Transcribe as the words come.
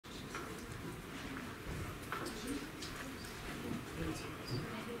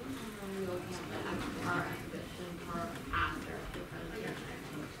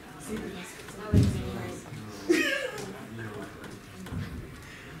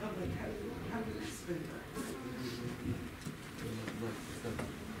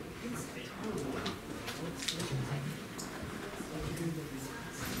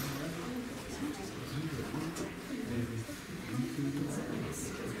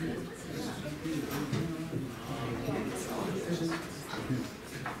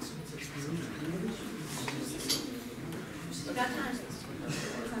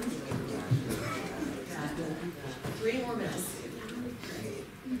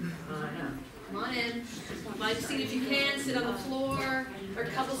on in. Find a seat if you can. Sit on the floor. Or a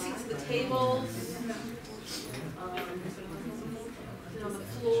couple seats at the tables. Sit on the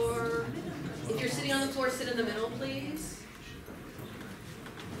floor. If you're sitting on the floor, sit in the middle, please.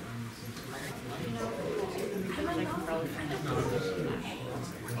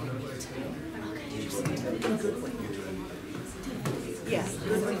 Yeah,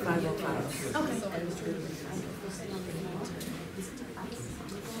 505. Okay.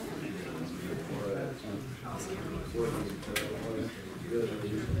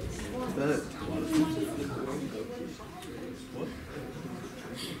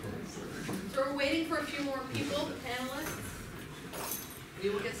 So we're waiting for a few more people, the panelists. We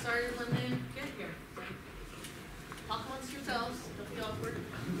will get started when they get here. Talk amongst yourselves, don't be awkward.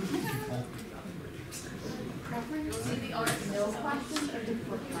 You'll see the artists. No questions or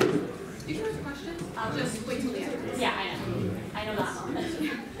difficult questions? You can ask questions. I'll just wait till the end. Yeah, I know that.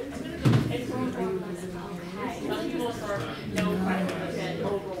 It's going from okay. Some people sort of no questions and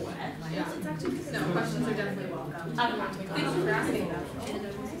over with. Yeah. No, questions are definitely welcome. Thank you for asking them.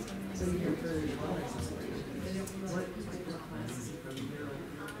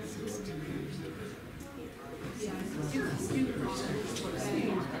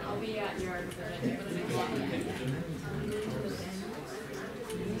 I'll be at your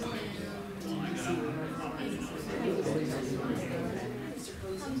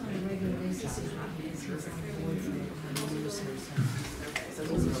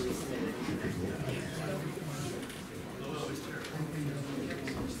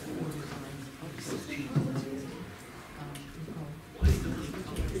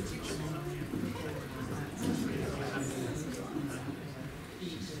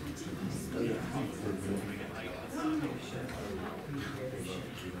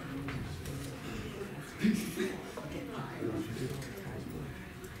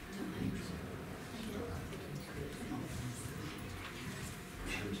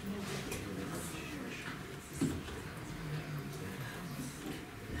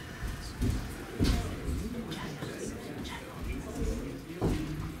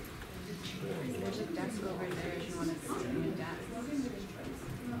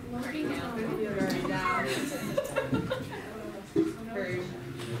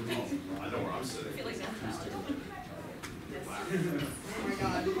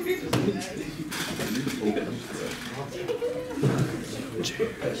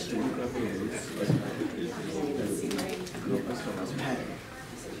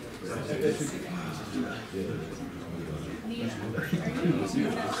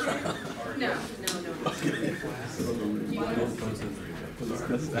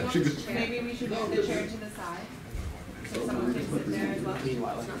Maybe we should move the chair to the side so someone can sit there as well.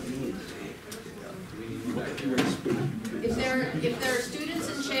 If there are students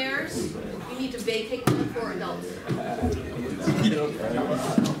in chairs, you need to vacate them for adults. Sit in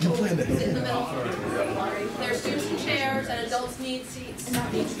the middle. If there are students in chairs and adults need seats, you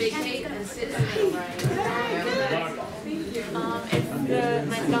need to vacate and sit in the middle. If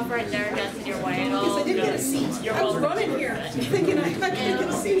my stuff right there gets in your way at all, I didn't get a seat. I was running here thinking I couldn't get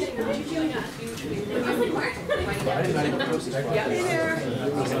a seat. Yeah. Hey there.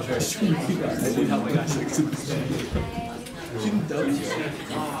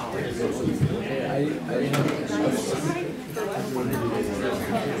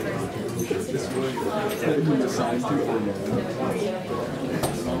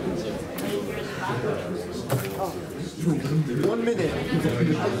 One minute.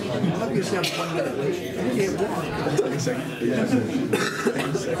 Hug yourself 1 minute. You can't walk. 30 seconds. Yeah.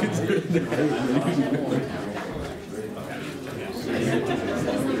 30 seconds.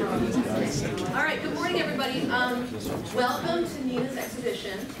 All right, good morning, everybody. Welcome to Ninah's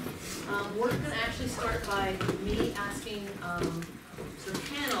exhibition. We're going to actually start by me asking the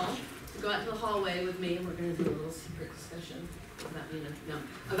panel to go out to the hallway with me, and we're going to do a little secret discussion about Ninah,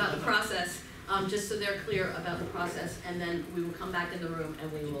 about the process, just so they're clear about the process, and then we will come back in the room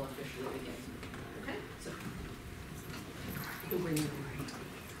and we will officially begin. Okay? So, you'll bring it over.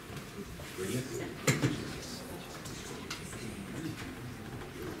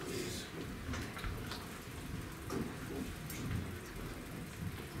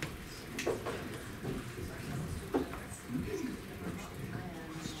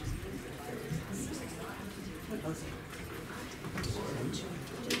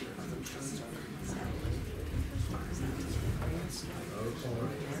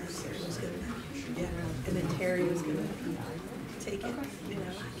 Yeah, and then Terry was gonna take it, you know.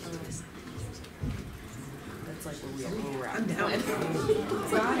 That's like where we are. I'm down.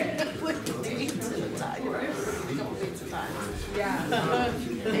 Got it. With the dates and the time. Yeah. And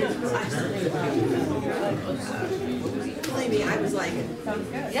I still think Believe me, I was like, Sounds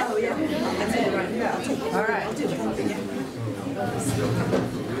good. yeah, oh yeah, that's it, right, yeah, I'll take it. All right. I'll do it, yeah.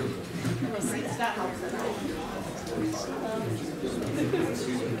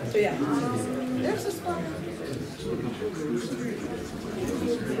 So yeah, there's a spot.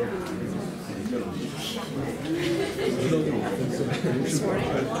 This morning?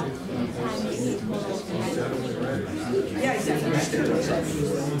 Yeah, exactly.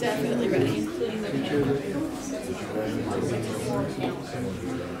 Definitely ready.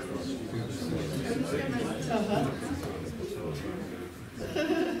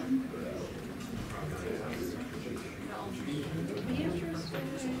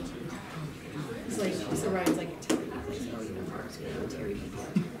 It's like, so Ryan's like, Terry, oh, you know, Mark's gonna go Terry.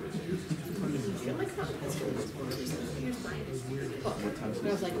 I feel like that's really and I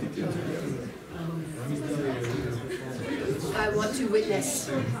was like, I want to witness.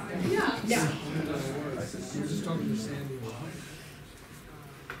 Yeah. Yeah. I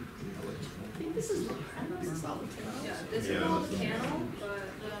think this is, I don't know if this is all the panel. Yeah, this is all the panel, but,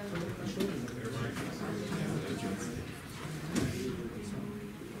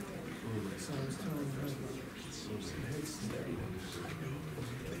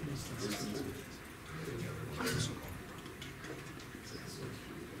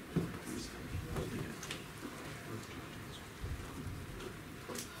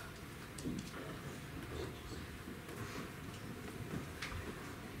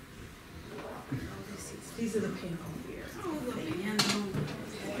 These are the panel here. Oh, the panel.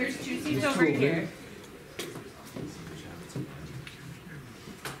 Here's two seats over here.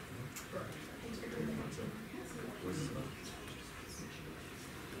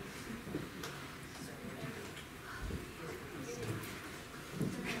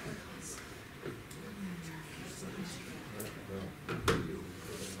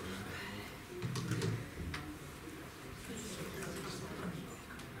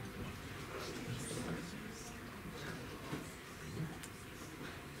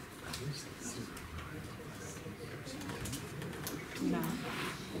 No.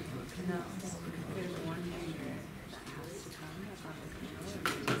 No. There's one here that has to come. That's not the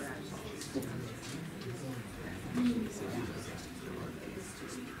panel.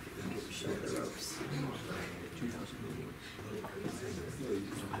 Show the ropes.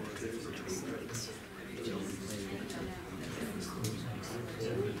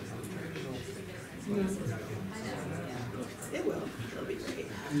 It will. It'll be great.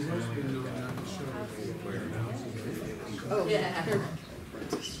 Oh, yeah.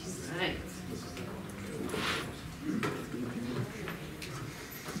 All right.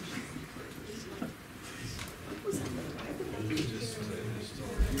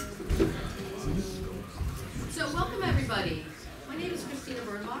 So welcome everybody. My name is Christina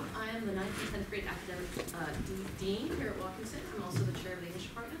Bernbach. I am the 9th and 10th grade academic dean here at Watkinson. I'm also the chair of the English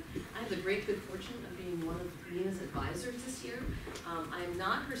department. I have the great good fortune of being one of Ninah's advisors this year. I am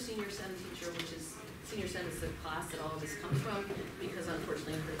not her senior SEN teacher, which is senior SEN is the class that all of this comes from, because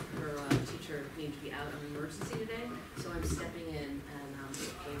unfortunately her teacher needed to be out on emergency today. So I'm stepping in, and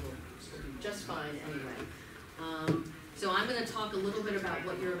they will be just fine anyway. So I'm going to talk a little bit about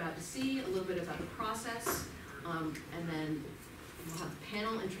what you're about to see, a little bit about the process, and then we'll have the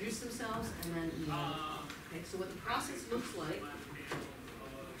panel introduce themselves, and then okay. So what the process looks like.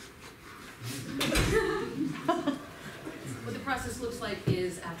 What the process looks like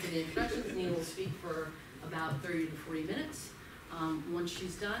is after the introductions, Ninah will speak for about 30 to 40 minutes. Once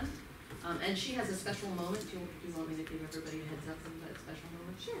she's done, and she has a special moment. Do you want me to give everybody a heads up on that special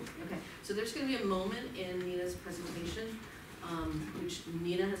moment? Sure. Okay. So there's going to be a moment in Ninah's presentation, which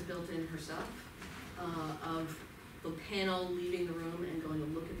Ninah has built in herself, of the panel leaving the room and going to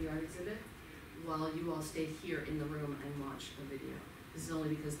look at the art exhibit, while you all stay here in the room and watch a video. This is only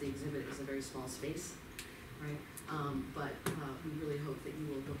because the exhibit is a very small space, right? But we really hope that you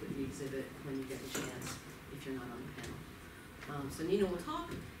will look at the exhibit when you get the chance, if you're not on the panel. So Ninah will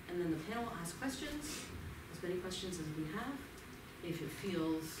talk, and then the panel will ask questions, as many questions as we have. If I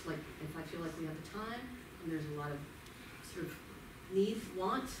feel like we have the time, and there's a lot of sort of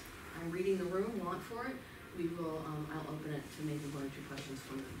want, I'm reading the room, want for it, we will, I'll open it to maybe 1 or 2 questions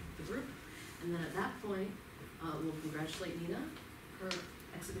from the group. And then at that point, we'll congratulate Ninah. Her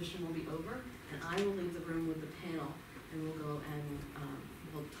exhibition will be over, and I will leave the room with the panel, and we'll go and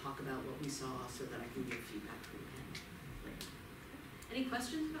we'll talk about what we saw so that I can give feedback from the panel later. Any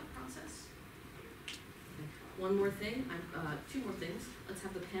questions about process? Okay. One more thing, 2 more things. Let's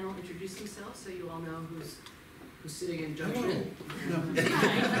have the panel introduce themselves so you all know who's sitting in judgment.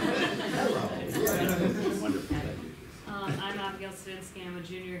 Hello. Wonderful. I'm Abigail Stinsky. I'm a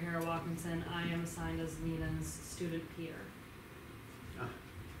junior here at Walkinson. I am assigned as Ninah's student peer.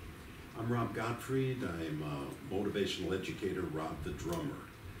 I'm Rob Gottfried. I'm a motivational educator, Rob the drummer,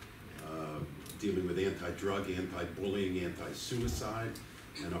 dealing with anti-drug, anti-bullying, anti-suicide,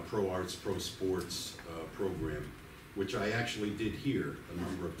 and a pro-arts, pro-sports program, which I actually did here a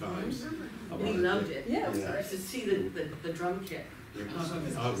number of times. We loved it. Yeah. To see the drum kit. It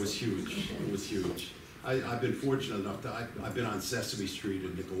was huge. It was huge. I've been fortunate enough to, I've been on Sesame Street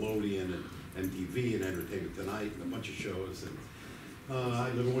and Nickelodeon and MTV and Entertainment Tonight and a bunch of shows. And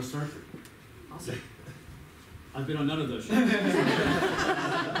I live in West Hartford. Awesome. I've been on none of those shows.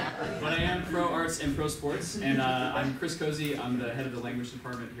 But I am pro arts and pro sports, and I'm Chris Cozy. I'm the head of the language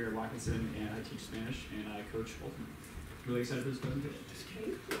department here at Watkinson, and I teach Spanish, and I coach Ultimate. Really excited for this presentation.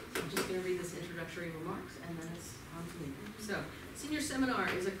 Okay. I'm just going to read this introductory remarks and then it's on to me. So, Senior Seminar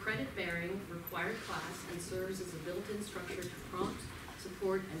is a credit-bearing required class and serves as a built-in structure to prompt,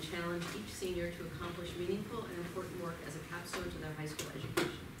 support, and challenge each senior to accomplish meaningful and important work as a capstone to their high school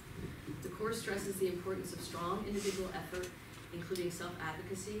education. The course stresses the importance of strong individual effort, including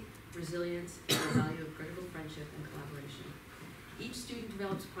self-advocacy, resilience, and the value of critical friendship and collaboration. Each student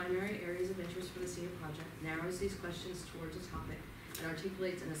develops primary areas of interest for the senior project, narrows these questions towards a topic, and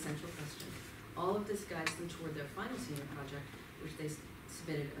articulates an essential question. All of this guides them toward their final senior project, which they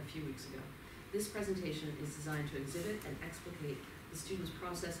submitted a few weeks ago. This presentation is designed to exhibit and explicate the student's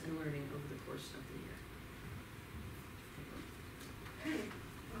process and learning over the course of the year. Okay,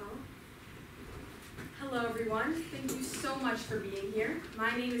 well, hello everyone. Thank you so much for being here.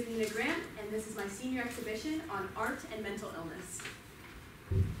 My name is Ninah Grant, and this is my senior exhibition on art and mental illness.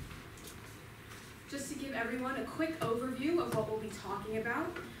 Just to give everyone a quick overview of what we'll be talking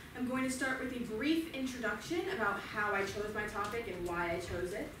about, I'm going to start with a brief introduction about how I chose my topic and why I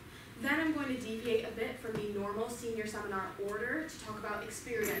chose it. Then I'm going to deviate a bit from the normal senior seminar order to talk about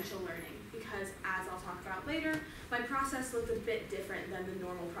experiential learning, because as I'll talk about later, my process looked a bit different than the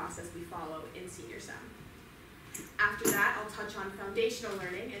normal process we follow in senior sem. After that, I'll touch on foundational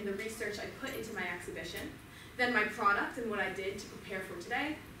learning and the research I put into my exhibition, then my product and what I did to prepare for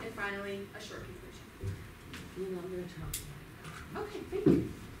today, and finally, a short conclusion. I'm going to talk. Okay, thank you.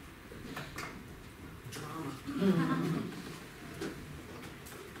 Drama.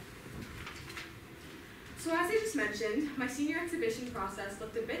 So as I just mentioned, my senior exhibition process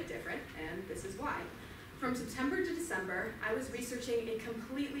looked a bit different, and this is why. From September to December, I was researching a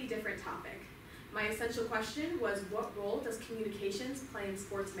completely different topic. My essential question was, what role does communications play in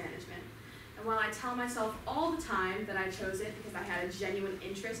sports management? And while I tell myself all the time that I chose it because I had a genuine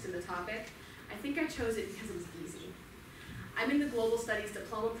interest in the topic, I think I chose it because it was easy. I'm in the Global Studies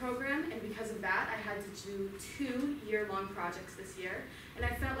Diploma program, and because of that, I had to do 2 year-long projects this year, and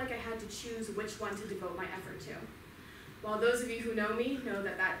I felt like I had to choose which one to devote my effort to. While those of you who know me know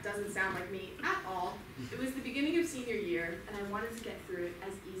that that doesn't sound like me at all, it was the beginning of senior year, and I wanted to get through it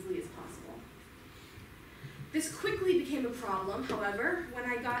as easily as possible. This quickly became a problem, however, when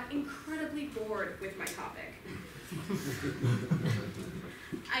I got incredibly bored with my topic.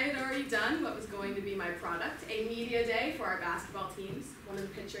 I had already done what was going to be my product, a media day for our basketball teams, one of the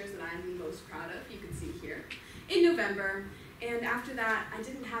pictures that I'm the most proud of, you can see here, in November, and after that, I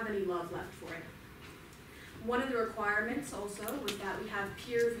didn't have any love left for it. One of the requirements also was that we have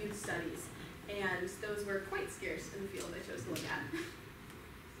peer-reviewed studies, and those were quite scarce in the field I chose to look at.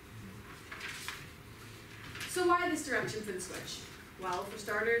 So why this direction for the switch? Well, for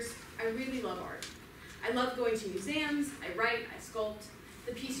starters, I really love art. I love going to museums, I write, I sculpt.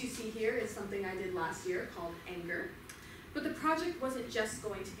 The piece you see here is something I did last year called Anger. But the project wasn't just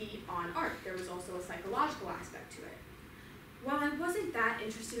going to be on art, there was also a psychological aspect to it. While I wasn't that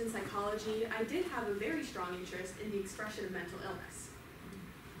interested in psychology, I did have a very strong interest in the expression of mental illness.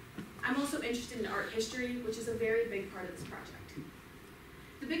 I'm also interested in art history, which is a very big part of this project.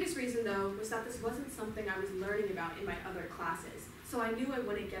 The biggest reason, though, was that this wasn't something I was learning about in my other classes, so I knew I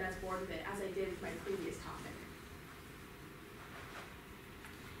wouldn't get as bored with it as I did with my previous topic.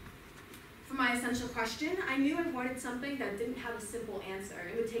 For my essential question, I knew I wanted something that didn't have a simple answer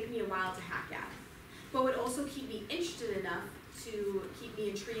and would take me a while to hack at, but would also keep me interested enough to keep me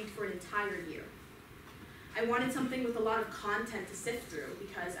intrigued for an entire year. I wanted something with a lot of content to sift through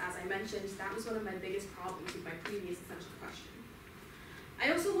because, as I mentioned, that was one of my biggest problems with my previous essential question.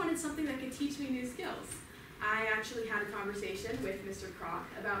 I also wanted something that could teach me new skills. I actually had a conversation with Mr. Kroc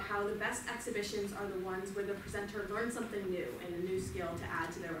about how the best exhibitions are the ones where the presenter learns something new and a new skill to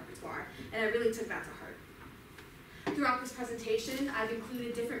add to their repertoire, and I really took that to heart. Throughout this presentation, I've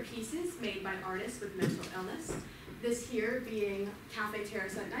included different pieces made by artists with mental illness, This here being Cafe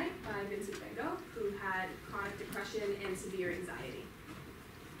Terrace at Night by Vincent van Gogh, who had chronic depression and severe anxiety.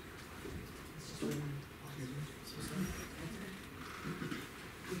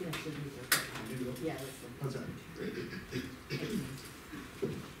 Yeah,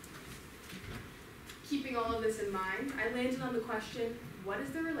 Keeping all of this in mind, I landed on the question, what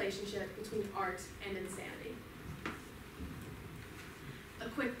is the relationship between art and insanity? A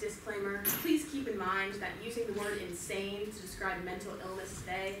quick disclaimer, please keep in mind that using the word insane to describe mental illness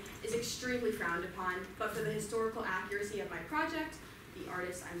today is extremely frowned upon, but for the historical accuracy of my project, the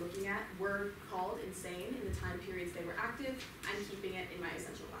artists I'm looking at were called insane in the time periods they were active. I'm keeping it in my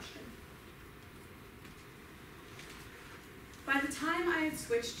essential question. By the time I had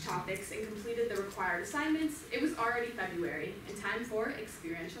switched topics and completed the required assignments, it was already February and time for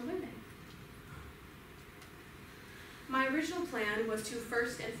experiential learning. My original plan was to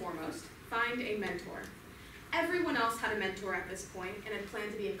first and foremost find a mentor. Everyone else had a mentor at this point and had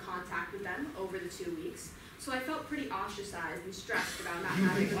planned to be in contact with them over the 2 weeks, so I felt pretty ostracized and stressed about not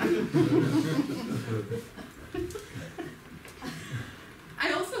having one.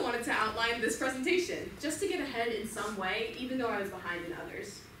 I also wanted to outline this presentation, just to get ahead in some way, even though I was behind in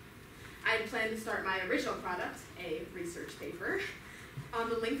others. I had planned to start my original product, a research paper, on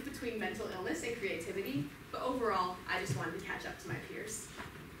the link between mental illness and creativity, but overall, I just wanted to catch up to my peers.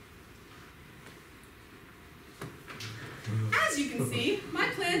 As you can see, my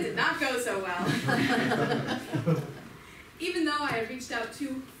plan did not go so well. Even though I had reached out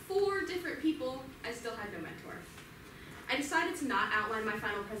to 4 different people, I still had no mentor. I decided to not outline my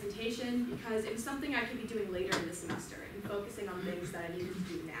final presentation because it was something I could be doing later in the semester and focusing on things that I needed to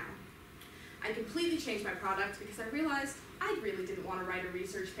do now. I completely changed my product because I realized I really didn't want to write a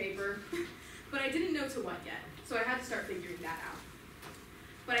research paper, but I didn't know to what yet, so I had to start figuring that out.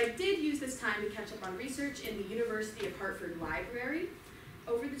 But I did use this time to catch up on research in the University of Hartford Library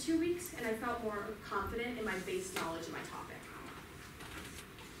over the 2 weeks, and I felt more confident in my base knowledge of my topic.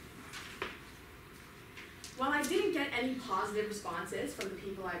 While I didn't get any positive responses from the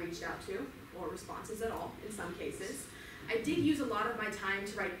people I reached out to, or responses at all in some cases, I did use a lot of my time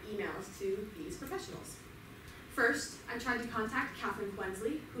to write emails to these professionals. First, I tried to contact Catherine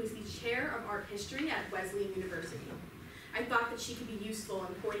Quensley, who is the chair of art history at Wesleyan University. I thought that she could be useful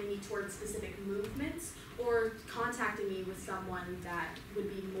in pointing me towards specific movements or contacting me with someone that would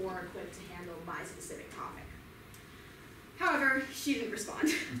be more equipped to handle my specific topic. However, she didn't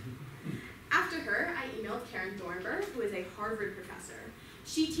respond. After her, I emailed Karen Thornburg, who is a Harvard professor.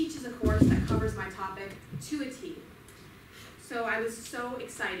 She teaches a course that covers my topic to a T. So I was so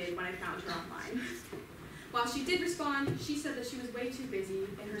excited when I found her online. While she did respond, she said that she was way too busy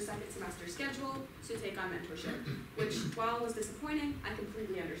in her second semester schedule to take on mentorship, which, while was disappointing, I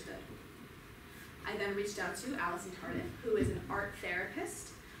completely understood. I then reached out to Allison Tardif, who is an art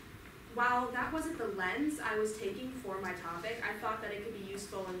therapist. While that wasn't the lens I was taking for my topic, I thought that it could be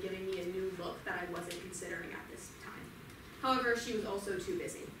useful in giving me a new look that I wasn't considering at this time. However, she was also too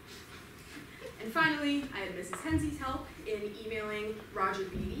busy. And finally, I had Mrs. Hensey's help in emailing Roger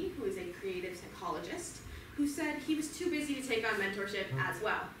Beatty, who is a creative psychologist, who said he was too busy to take on mentorship as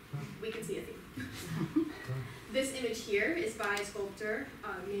well. We can see a theme. This image here is by a sculptor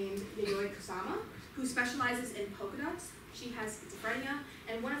named Yayoi Kusama, who specializes in polka dots. She has schizophrenia,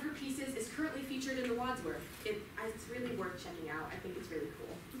 and one of her pieces is currently featured in the Wadsworth. It's really worth checking out. I think it's really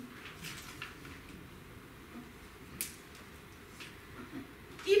cool.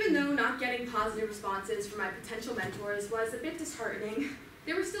 Even though not getting positive responses from my potential mentors was a bit disheartening,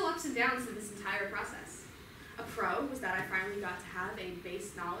 there were still ups and downs to this entire process. A pro was that I finally got to have a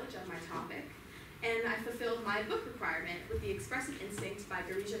base knowledge of my topic, and I fulfilled my book requirement with The Expressive Instinct by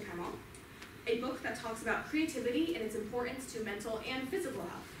Garija Kamal, a book that talks about creativity and its importance to mental and physical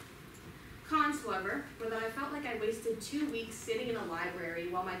health. Cons, however, were that I felt like I wasted 2 weeks sitting in a library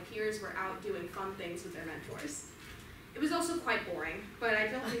while my peers were out doing fun things with their mentors. It was also quite boring, but I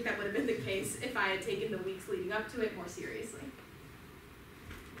don't think that would have been the case if I had taken the weeks leading up to it more seriously.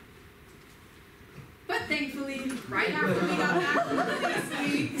 But thankfully, right after we got back from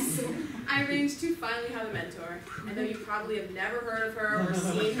these weeks, I arranged to finally have a mentor. I know you probably have never heard of her or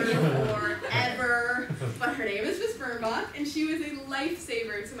seen her before, ever, but her name is Miss Birnbach, and she was a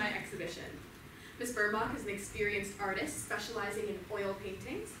lifesaver to my exhibition. Miss Birnbach is an experienced artist specializing in oil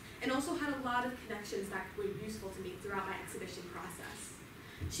paintings, and also had a lot of connections that were useful to me throughout my exhibition process.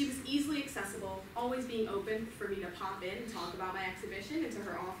 She was easily accessible, always being open for me to pop in and talk about my exhibition into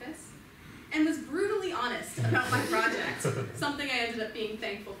her office, and was brutally honest about my project, something I ended up being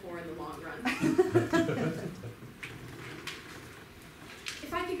thankful for in the long run.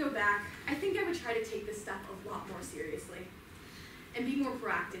 If I could go back, I think I would try to take this stuff a lot more seriously and be more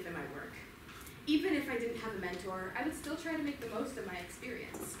proactive in my work. Even if I didn't have a mentor, I would still try to make the most of my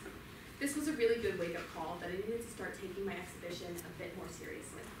experience. This was a really good wake-up call that I needed to start taking my exhibition a bit more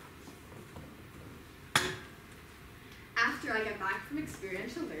seriously. After I got back from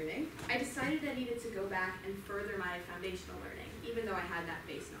experiential learning, I decided I needed to go back and further my foundational learning, even though I had that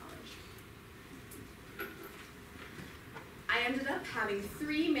base knowledge. I ended up having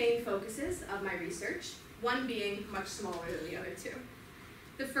 3 main focuses of my research, one being much smaller than the other 2.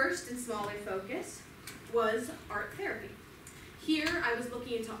 The first and smaller focus was art therapy. Here, I was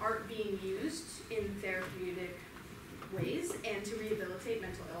looking into art being used in therapeutic ways and to rehabilitate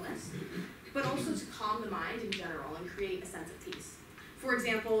mental illness, but also to calm the mind in general and create a sense of peace. For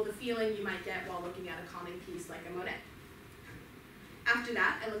example, the feeling you might get while looking at a calming piece like a Monet. After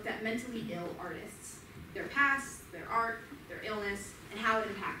that, I looked at mentally ill artists, their past, their art, their illness, and how it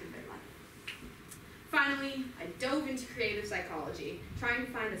impacted their life. Finally, I dove into creative psychology, trying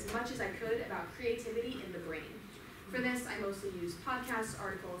to find as much as I could about creativity in the brain. For this, I mostly used podcasts,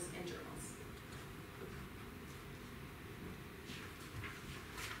 articles, and journals.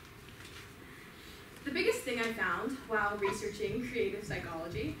 The biggest thing I found while researching creative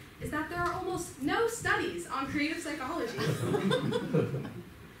psychology is that there are almost no studies on creative psychology.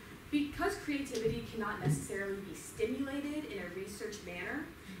 Because creativity cannot necessarily be stimulated in a research manner,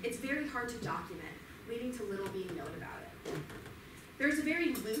 it's very hard to document, leading to little being known about it. There's a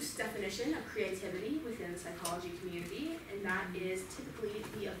very loose definition of creativity within the psychology community, and that is typically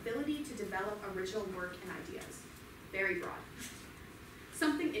the ability to develop original work and ideas. Very broad.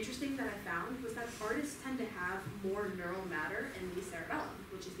 Something interesting that I found was that artists tend to have more neural matter in the cerebellum,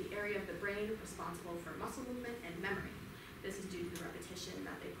 which is the area of the brain responsible for muscle movement and memory. This is due to the repetition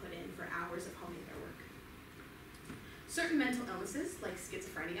that they put in for hours of honing their work. Certain mental illnesses, like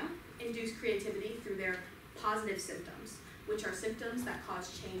schizophrenia, induce creativity through their positive symptoms, which are symptoms that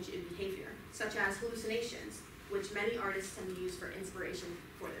cause change in behavior, such as hallucinations, which many artists tend to use for inspiration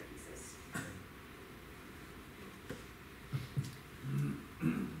for their pieces.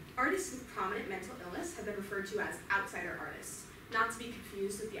 Artists with prominent mental illness have been referred to as outsider artists, not to be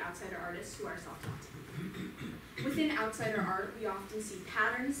confused with the outsider artists who are self-taught. Within outsider art, we often see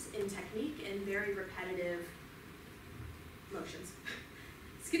patterns in technique and very repetitive motions.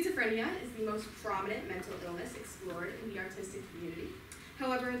 Schizophrenia is the most prominent mental illness explored in the artistic community.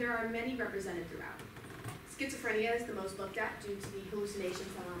 However, there are many represented throughout. Schizophrenia is the most looked at due to the hallucination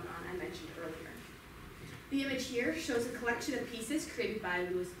phenomenon I mentioned earlier. The image here shows a collection of pieces created by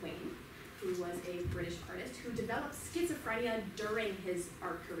Louis Wayne, who was a British artist who developed schizophrenia during his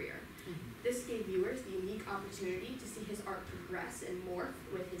art career. This gave viewers the unique opportunity to see his art progress and morph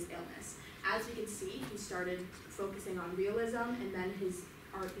with his illness. As you can see, he started focusing on realism, and then his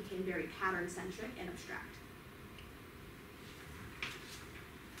art became very pattern-centric and abstract.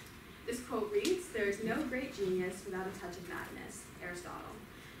 This quote reads, "There is no great genius without a touch of madness," Aristotle.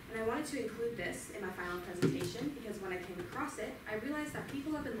 And I wanted to include this in my final presentation because when I came across it, I realized that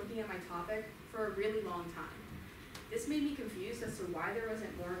people have been looking at my topic for a really long time. This made me confused as to why there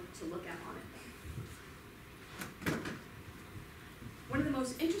wasn't more to look at on it. One of the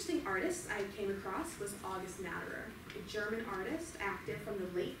most interesting artists I came across was August Natterer, a German artist active from the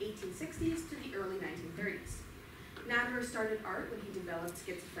late 1860s to the early 1930s. Natterer started art when he developed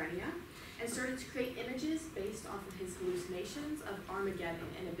schizophrenia and started to create images based off of his hallucinations of Armageddon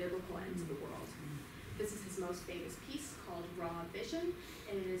and a biblical end to the world. This is his most famous piece called Raw Vision,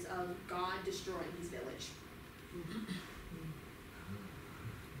 and it is of God destroying his village.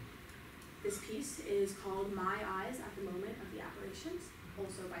 This piece is called My Eyes at the Moment of the Apparitions,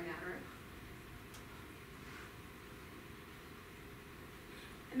 also by Natterer.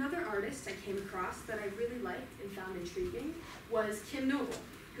 Another artist I came across that I really liked and found intriguing was Kim Noble,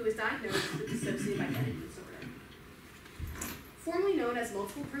 who was diagnosed with dissociative identity disorder. Formerly known as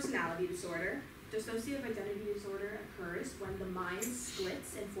multiple personality disorder, dissociative identity disorder occurs when the mind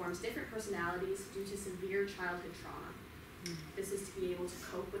splits and forms different personalities due to severe childhood trauma. This is to be able to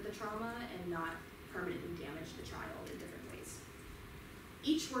cope with the trauma and not permanently damage the child in different ways.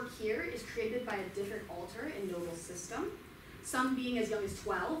 Each work here is created by a different alter in Noble's system, some being as young as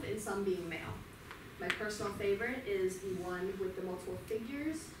 12 and some being male. My personal favorite is the one with the multiple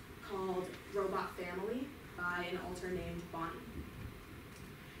figures called Robot Family by an alter named Bonnie.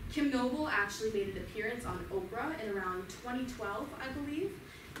 Kim Noble actually made an appearance on Oprah in around 2012, I believe.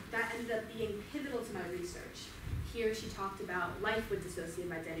 That ended up being pivotal to my research. Here she talked about life with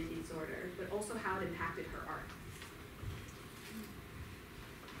dissociative identity disorder, but also how it impacted her art.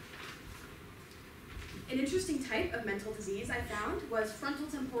 An interesting type of mental disease I found was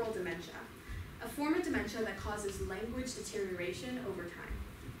frontotemporal dementia, a form of dementia that causes language deterioration over time.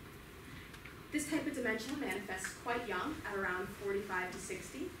 This type of dementia manifests quite young, at around 45 to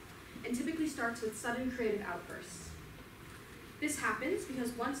 60, and typically starts with sudden creative outbursts. This happens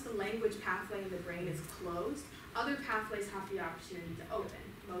because once the language pathway in the brain is closed, other pathways have the opportunity to open,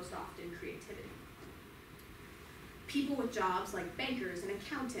 most often creativity. People with jobs like bankers and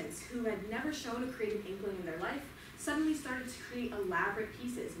accountants who had never shown a creative inkling in their life suddenly started to create elaborate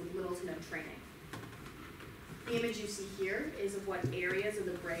pieces with little to no training. The image you see here is of what areas of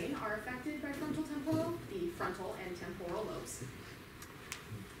the brain are affected by frontotemporal, the frontal and temporal lobes.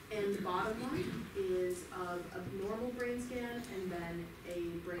 And the bottom one is of a normal brain scan and then a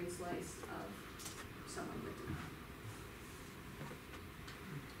brain slice of someone with dementia.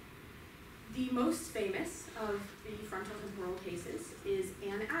 The most famous of the frontotemporal cases is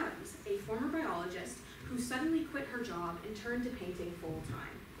Anne Adams, a former biologist who suddenly quit her job and turned to painting full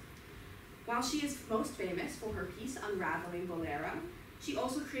time. While she is most famous for her piece Unraveling Bolero, she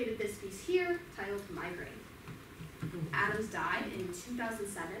also created this piece here titled Migraine. Adams died in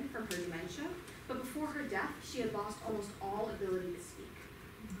 2007 from her dementia, but before her death, she had lost almost all ability to speak.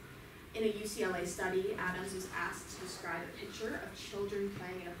 In a UCLA study, Adams was asked to describe a picture of children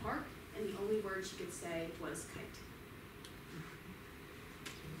playing in a park, and the only word she could say was kite.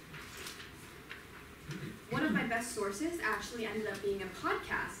 One of my best sources actually ended up being a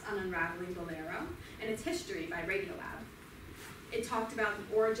podcast on Unraveling Bolero and its history by Radiolab. It talked about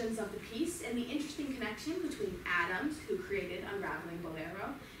the origins of the piece and the interesting connection between Adams, who created Unraveling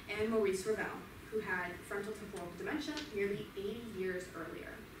Bolero, and Maurice Ravel, who had frontotemporal dementia nearly 80 years earlier.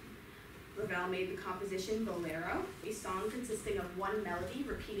 Ravel made the composition Bolero, a song consisting of one melody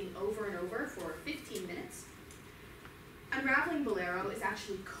repeating over and over for 15 minutes. Unraveling Bolero is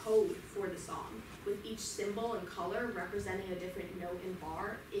actually code for the song, with each symbol and color representing a different note and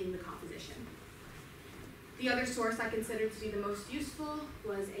bar in the composition. The other source I considered to be the most useful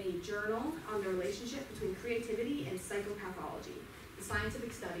was a journal on the relationship between creativity and psychopathology, the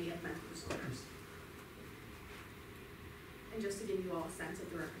scientific study of mental disorders. And just to give you all a sense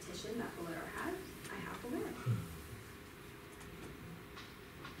of the repetition that Bolero had, I have Bolero.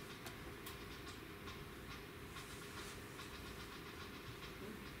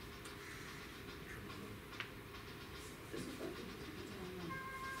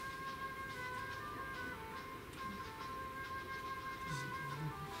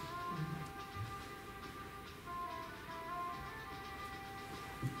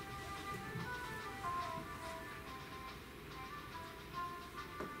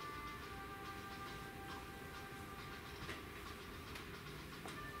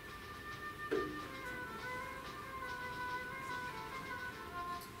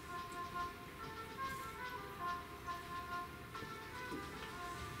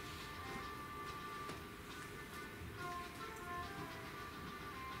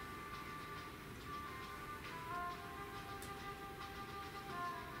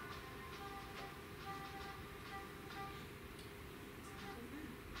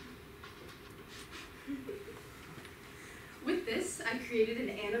 With this, I created an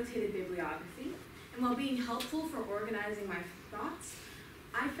annotated bibliography, and while being helpful for organizing my thoughts,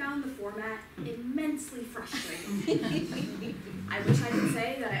 I found the format immensely frustrating. I wish I could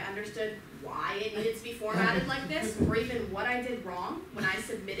say that I understood why it needed to be formatted like this, or even what I did wrong when I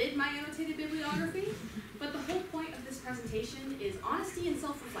submitted my annotated bibliography, but the whole point of this presentation is honesty and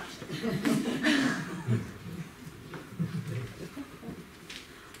self-reflection.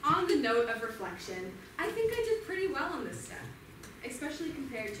 On the note of reflection, I think I did pretty well on this step, especially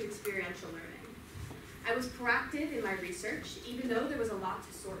compared to experiential learning. I was proactive in my research, even though there was a lot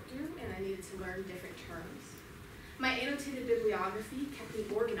to sort through and I needed to learn different terms. My annotated bibliography kept me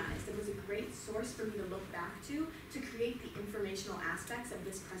organized and was a great source for me to look back to create the informational aspects of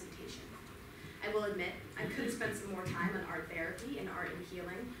this presentation. I will admit, I could have spent some more time on art therapy and art and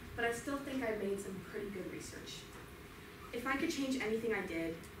healing, but I still think I made some pretty good research. If I could change anything I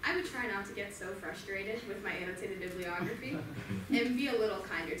did, I would try not to get so frustrated with my annotated bibliography and be a little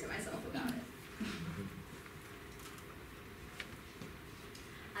kinder to myself about it.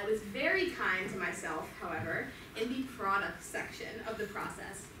 I was very kind to myself, however, in the product section of the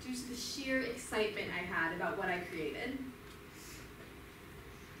process due to the sheer excitement I had about what I created.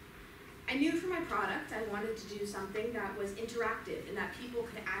 I knew for my product I wanted to do something that was interactive and that people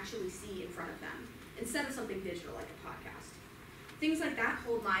could actually see in front of them, instead of something digital like a podcast. Things like that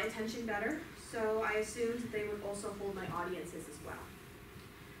hold my attention better, so I assumed that they would also hold my audience's as well.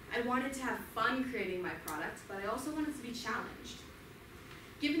 I wanted to have fun creating my product, but I also wanted to be challenged.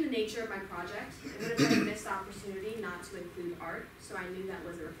 Given the nature of my project, it would have been a missed opportunity not to include art, so I knew that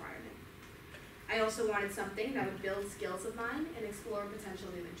was a requirement. I also wanted something that would build skills of mine and explore potential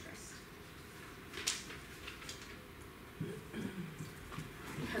new interests.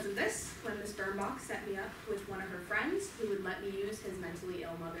 Because of this, when Ms. Birnbach set me up with one of her friends who would let me use his mentally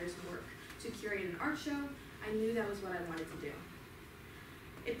ill mother's work to curate an art show, I knew that was what I wanted to do.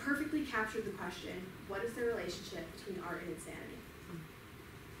 It perfectly captured the question, what is the relationship between art and insanity?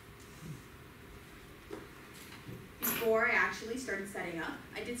 Before I actually started setting up,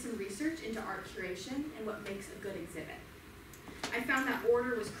 I did some research into art curation and what makes a good exhibit. I found that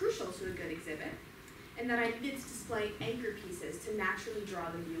order was crucial to a good exhibit, and that I needed to display anchor pieces to naturally draw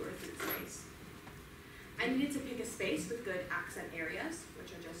the viewer through the space. I needed to pick a space with good accent areas,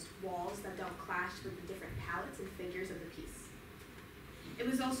 which are just walls that don't clash with the different palettes and figures of the piece. It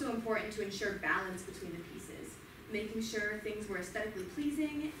was also important to ensure balance between the pieces, making sure things were aesthetically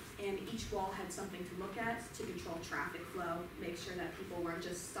pleasing and each wall had something to look at to control traffic flow, make sure that people weren't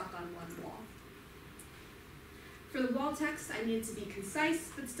just stuck on one wall. For the wall text, I needed to be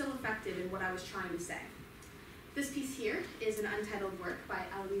concise but still effective in what I was trying to say. This piece here is an untitled work by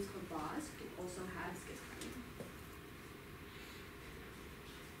Eloise Corbaz, who also has schizophrenia.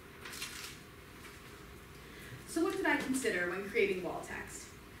 So what did I consider when creating wall text?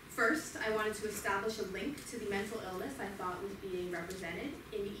 First, I wanted to establish a link to the mental illness I thought was being represented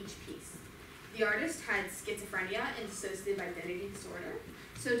in each piece. The artist had schizophrenia and dissociative identity disorder,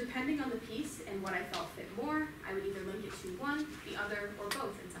 so depending on the piece and what I felt fit more, I would either link it to one, the other, or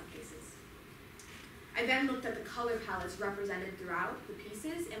both in some cases. I then looked at the color palettes represented throughout the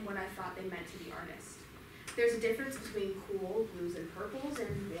pieces and what I thought they meant to the artist. There's a difference between cool blues and purples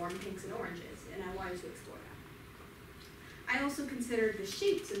and warm pinks and oranges, and I wanted to explore that. I also considered the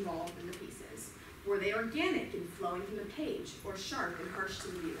shapes involved in the pieces. Were they organic and flowing from the page, or sharp and harsh to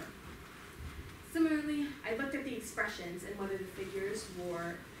the viewer? Similarly, I looked at the expressions and whether the figures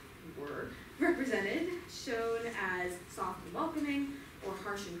were represented, shown as soft and welcoming, or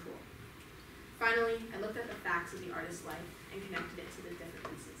harsh and cool. Finally, I looked at the facts of the artist's life and connected it to the different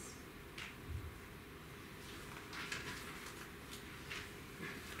pieces.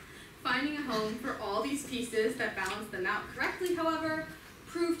 Finding a home for all these pieces that balanced them out correctly, however,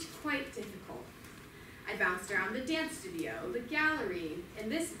 proved quite difficult. I bounced around the dance studio, the gallery,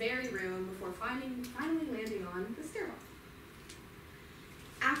 and this very room before finally landing on the stairwell.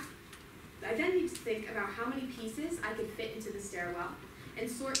 I then need to think about how many pieces I could fit into the stairwell and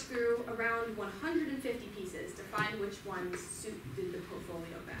sort through around 150 pieces to find which ones suited the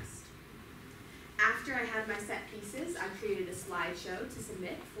portfolio best. After I had my set pieces, I created a slideshow to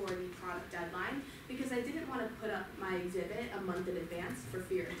submit for the product deadline because I didn't want to put up my exhibit a month in advance for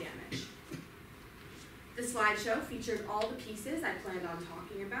fear of damage. The slideshow featured all the pieces I planned on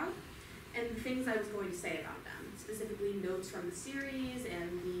talking about and the things I was going to say about them, specifically notes from the series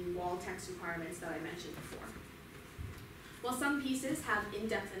and the wall text requirements that I mentioned before. While some pieces have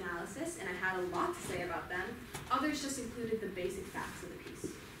in-depth analysis and I had a lot to say about them, others just included the basic facts of the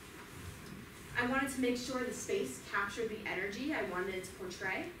piece. I wanted to make sure the space captured the energy I wanted it to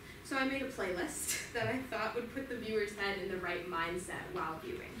portray, so I made a playlist that I thought would put the viewer's head in the right mindset while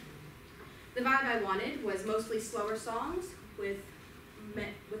viewing. The vibe I wanted was mostly slower songs with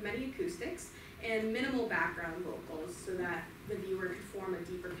many acoustics and minimal background vocals so that the viewer could form a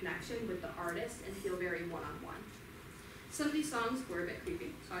deeper connection with the artist and feel very one-on-one. Some of these songs were a bit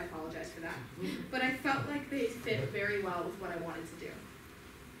creepy, so I apologize for that, but I felt like they fit very well with what I wanted to do.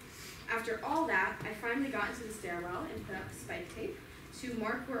 After all that, I finally got into the stairwell and put up spike tape to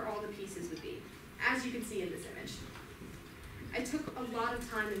mark where all the pieces would be, as you can see in this image. I took a lot of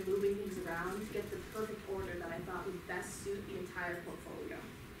time in moving things around to get the perfect order that I thought would best suit the entire portfolio.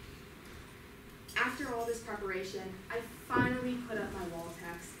 After all this preparation, I finally put up my wall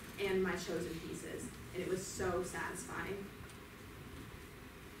text and my chosen pieces, and it was so satisfying.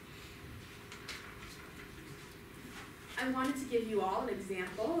 I wanted to give you all an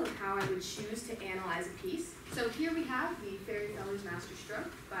example of how I would choose to analyze a piece. So here we have the Fairyfeller's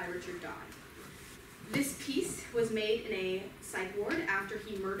Masterstroke by Richard Dodd. This piece was made in a psych ward after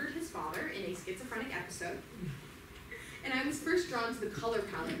he murdered his father in a schizophrenic episode. And I was first drawn to the color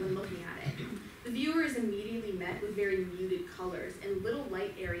palette when looking at it. The viewer is immediately met with very muted colors and little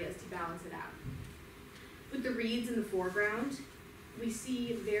light areas to balance it out. With the reeds in the foreground, we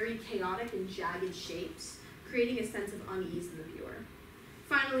see very chaotic and jagged shapes, creating a sense of unease in the viewer.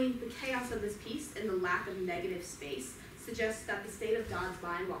 Finally, the chaos of this piece and the lack of negative space suggests that the state of Dodd's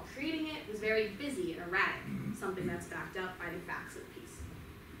mind while creating it was very busy and erratic, something that's backed up by the facts of the piece.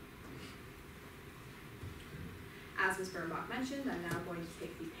 As Ms. Birnbach mentioned, I'm now going to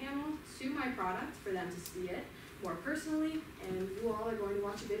take to my product for them to see it more personally, and you all are going to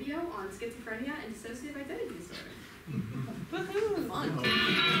watch a video on schizophrenia and dissociative identity disorder.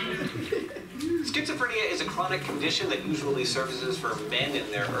 Schizophrenia is a chronic condition that usually surfaces for men in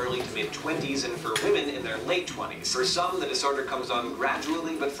their early to mid-20s and for women in their late 20s. For some, the disorder comes on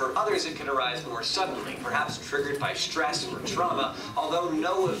gradually, but for others it can arise more suddenly, perhaps triggered by stress or trauma, although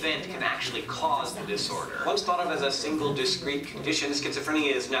no event can actually cause the disorder. Once thought of as a single discrete condition,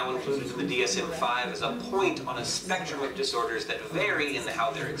 schizophrenia is now included in the DSM-5 as a point on a spectrum of disorders that vary in how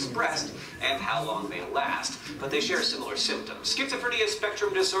they're expressed and how long they last, but they share similar symptoms. Schizophrenia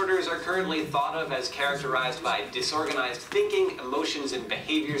spectrum disorders are currently thought of as characterized by disorganized thinking, emotions, and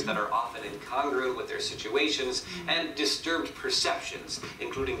behaviors that are often incongruent with their situations, and disturbed perceptions,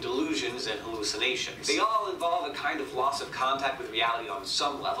 including delusions and hallucinations. They all involve a kind of loss of contact with reality on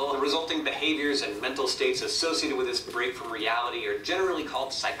some level. The resulting behaviors and mental states associated with this break from reality are generally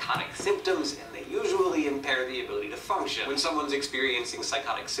called psychotic symptoms, and they usually impair the ability to function. When someone's experiencing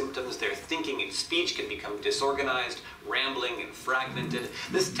psychotic symptoms, their thinking and speech can become disorganized, rambling, and fragmented.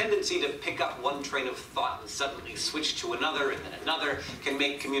 This tendency to pick up one train of thought and suddenly switch to another and then another can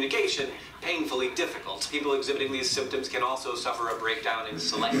make communication painfully difficult. People exhibiting these symptoms can also suffer a breakdown in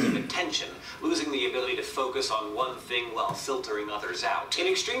selective attention, losing the ability to focus on one thing while filtering others out. In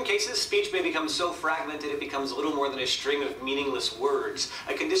extreme cases, speech may become so fragmented it becomes little more than a string of meaningless words,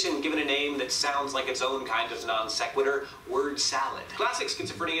 a condition given a name that sounds like its own kind of non sequitur, word salad. Classic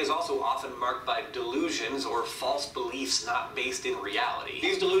schizophrenia is also often marked by delusions or false beliefs not based in reality.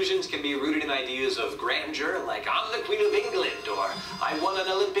 These delusions can be rooted in ideas of grandeur, like I'm the Queen of England, or I won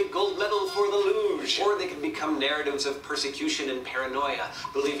an Olympic gold medal for the luge. Or they can become narratives of persecution and paranoia,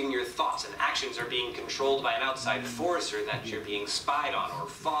 believing your thoughts and actions are being controlled by an outside force, or that you're being spied on or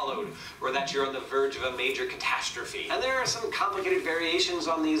followed, or that you're on the verge of a major catastrophe. And there are some complicated variations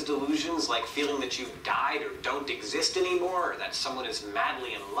on these delusions, like feeling that you've died or don't exist anymore, or that someone is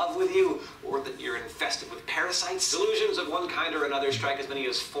madly in love with you, or that you're infested with parasites. Delusions of one kind or another strike as many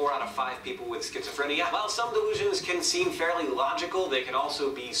as 4 out of 5 people with schizophrenia. While some delusions can seem fairly logical, they can also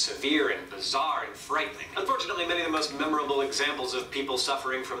be severe and bizarre and frightening. Unfortunately, many of the most memorable examples of people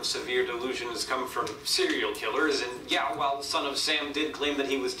suffering from severe delusions come from serial killers, and yeah, while Son of Sam did claim that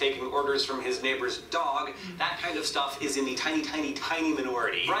he was taking orders from his neighbor's dog, that kind of stuff is in the tiny, tiny, tiny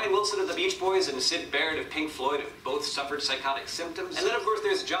minority. Brian Wilson of the Beach Boys and Sid Barrett of Pink Floyd have both suffered psychotic symptoms. And then, of course,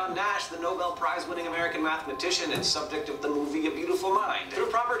 there's John Nash, the Nobel Prize-winning American mathematician and subject of the movie A Beautiful Mind. Through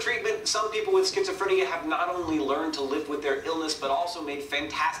proper treatment, some people with schizophrenia have not only learned to live with their illness, but also made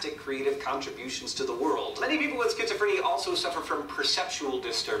fantastic creative contributions to the world. Many people with schizophrenia also suffer from perceptual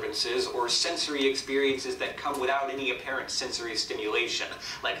disturbances or sensory experiences that come without any apparent sensory stimulation,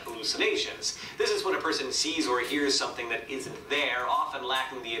 like hallucinations. This is when a person sees or hears something that isn't there, often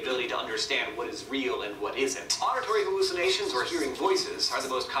lacking the ability to understand what is real and what isn't. Auditory hallucinations or hearing voices are the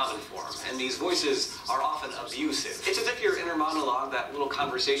most common form, and these voices are often abusive. It's as if your inner monologue, that little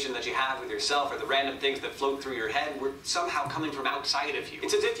conversation that you have with yourself, or the random things that float through your head, were somehow coming from outside of you.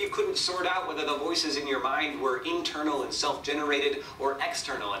 It's as if you couldn't sort out whether the voices in your mind were internal and self-generated or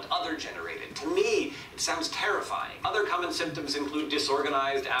external and other-generated. To me, it sounds terrifying. Other common symptoms include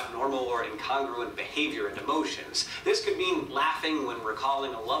disorganized, abnormal, or incongruent behavior and emotions. This could mean laughing when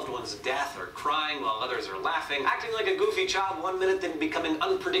recalling a loved one's death, or crying while others are laughing, acting like a goofy child one minute, then becoming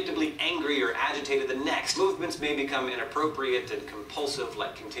unpredictably angry or agitated the next. Movements may become inappropriate and compulsive,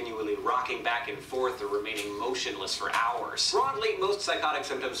 like continually rocking back and forth or remaining motionless for hours. Broadly, most psychotic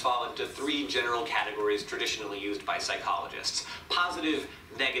symptoms fall into 3 general categories traditionally used by psychologists: positive,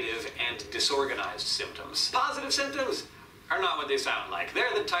 negative, and disorganized symptoms. Positive symptoms are not what they sound like.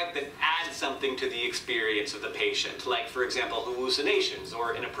 They're the type that add something to the experience of the patient, like, for example, hallucinations,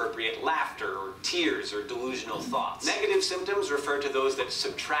 or inappropriate laughter, or tears, or delusional thoughts. Negative symptoms refer to those that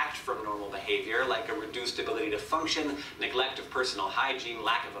subtract from normal behavior, like a reduced ability to function, neglect of personal hygiene,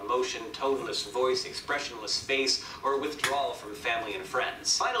 lack of emotion, toneless voice, expressionless face, or withdrawal from family and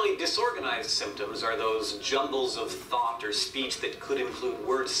friends. Finally, disorganized symptoms are those jumbles of thought or speech that could include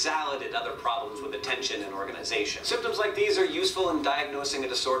word salad and other problems with attention and organization. Symptoms like these are useful in diagnosing a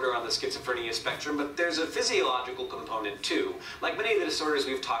disorder on the schizophrenia spectrum, but there's a physiological component too. Like many of the disorders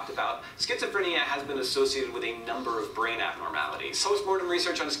we've talked about, schizophrenia has been associated with a number of brain abnormalities. Postmortem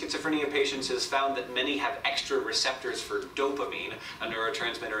research on schizophrenia patients has found that many have extra receptors for dopamine, a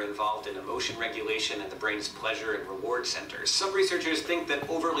neurotransmitter involved in emotion regulation and the brain's pleasure and reward centers. Some researchers think that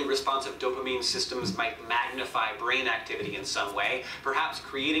overly responsive dopamine systems might magnify brain activity in some way, perhaps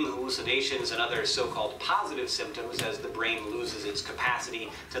creating hallucinations and other so-called positive symptoms as the brain brain loses its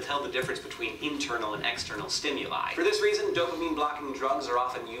capacity to tell the difference between internal and external stimuli. For this reason, dopamine-blocking drugs are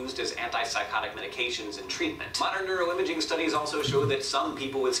often used as antipsychotic medications in treatment. Modern neuroimaging studies also show that some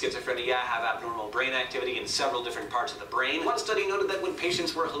people with schizophrenia have abnormal brain activity in several different parts of the brain. One study noted that when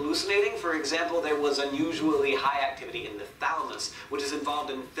patients were hallucinating, for example, there was unusually high activity in the thalamus, which is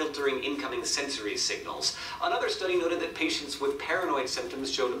involved in filtering incoming sensory signals. Another study noted that patients with paranoid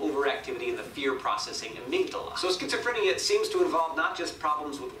symptoms showed overactivity in the fear-processing amygdala. So schizophrenia seems to involve not just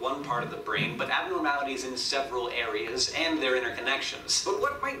problems with one part of the brain, but abnormalities in several areas and their interconnections. But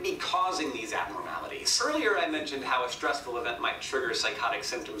what might be causing these abnormalities? Earlier I mentioned how a stressful event might trigger psychotic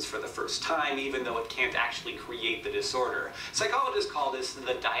symptoms for the first time, even though it can't actually create the disorder. Psychologists call this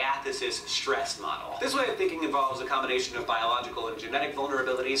the diathesis stress model. This way of thinking involves a combination of biological and genetic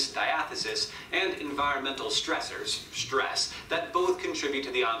vulnerabilities, diathesis, and environmental stressors, stress, that both contribute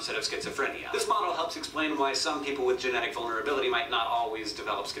to the onset of schizophrenia. This model helps explain why some people with genetic vulnerability might not always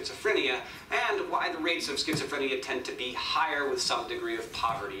develop schizophrenia, and why the rates of schizophrenia tend to be higher with some degree of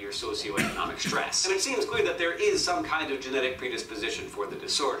poverty or socioeconomic stress. And it seems clear that there is some kind of genetic predisposition for the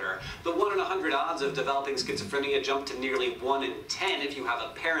disorder. The 1 in 100 odds of developing schizophrenia jump to nearly 1 in 10 if you have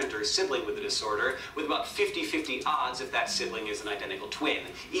a parent or sibling with the disorder, with about 50-50 odds if that sibling is an identical twin,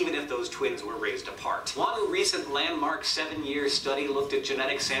 even if those twins were raised apart. One recent landmark 7-year study looked at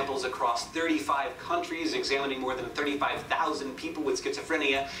genetic samples across 35 countries, examining more than 35,000 people with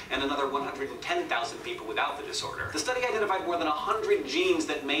schizophrenia and another 110,000 people without the disorder. The study identified more than 100 genes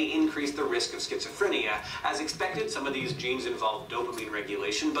that may increase the risk of schizophrenia. As expected, some of these genes involve dopamine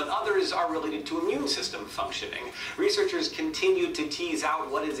regulation, but others are related to immune system functioning. Researchers continue to tease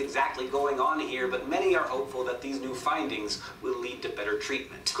out what is exactly going on here, but many are hopeful that these new findings will lead to better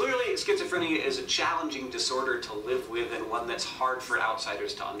treatment. Clearly, schizophrenia is a challenging disorder to live with and one that's hard for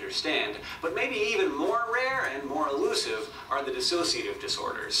outsiders to understand. But maybe even more rare and more elusive are the dissociative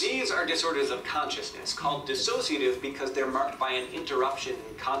disorders. These are disorders of consciousness, called dissociative because they're marked by an interruption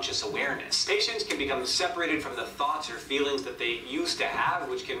in conscious awareness. Patients can become separated from the thoughts or feelings that they used to have,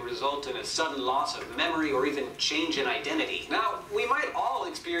 which can result in a sudden loss of memory or even change in identity. Now, we might all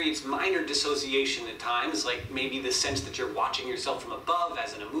experience minor dissociation at times, like maybe the sense that you're watching yourself from above,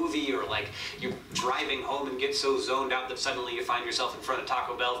 as in a movie, or like you're driving home and get so zoned out that suddenly you find yourself in front of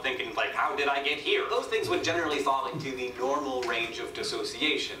Taco Bell thinking, like, how did I get here? Those things would generally fall into the normal range of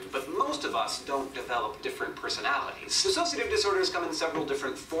dissociation, but most of us don't develop different personalities. Dissociative disorders come in several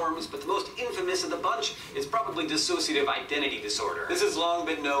different forms, but the most infamous of the bunch is probably dissociative identity disorder. This has long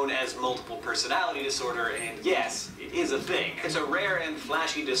been known as multiple personality disorder, and yes, it is a thing. It's a rare and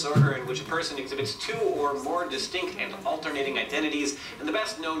flashy disorder in which a person exhibits 2 or more distinct and alternating identities, and the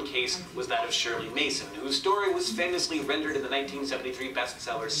best known case was that of Shirley Mason, whose story was famously rendered in the 1973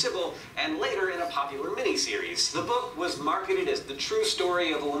 bestseller Sybil, and later in a popular miniseries. The book was marketed as the true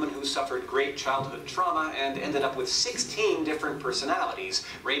story of a woman who suffered great childhood trauma and ended up with 16 different personalities,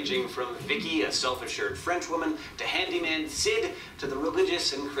 ranging from Vicky, a self-assured Frenchwoman, to handyman Sid, to the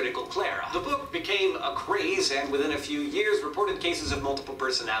religious and critical Clara. The book became a craze, and within a few years, reported cases of multiple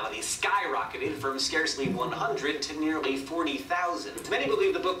personality skyrocketed from scarcely 100 to nearly 40,000. Many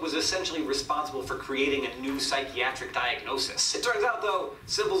believe the book was essentially responsible for creating a new psychiatric diagnosis. It turns out, though,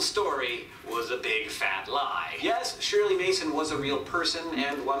 Sybil's story was a big fat lie. Yes, Shirley Mason was a real person,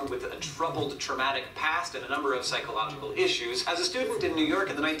 and one with a troubled, traumatic past and a number of psychological issues. As a student in New York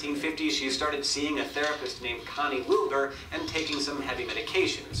in the 1950s, she started seeing a therapist named Connie Wilbur and taking some heavy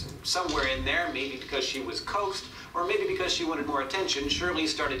medications. Somewhere in there, maybe because she was coaxed, or maybe because she wanted more attention, Shirley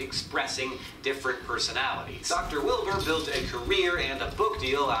started expressing different personalities. Dr. Wilbur built a career and a book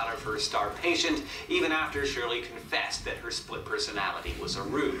deal out of her star patient, even after Shirley confessed that her split personality was a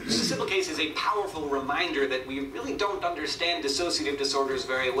ruse. The Sybil case is a powerful reminder that we really don't understand dissociative disorders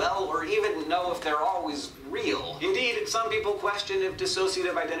very well, or even know if they're always real. Indeed, some people question if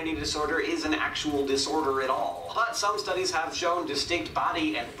dissociative identity disorder is an actual disorder at all. But some studies have shown distinct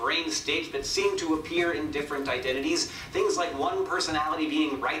body and brain states that seem to appear in different identities. Things like one personality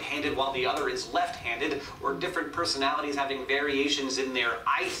being right-handed while the other is left-handed, or different personalities having variations in their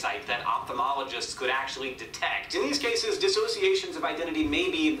eyesight that ophthalmologists could actually detect. In these cases, dissociations of identity may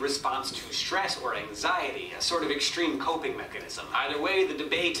be in response to stress or anxiety, a sort of extreme coping mechanism. Either way, the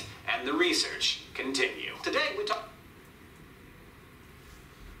debate and the research continue. Today, we talk...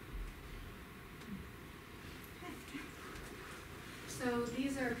 So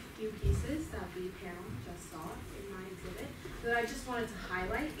these are a few pieces that the panel just saw in my exhibit that I just wanted to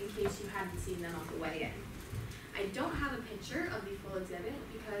highlight in case you hadn't seen them on the way in. I don't have a picture of the full exhibit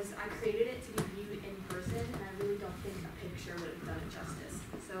because I created it to be viewed in person, and I really don't think a picture would have done it justice.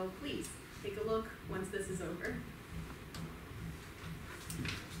 So please, take a look once this is over.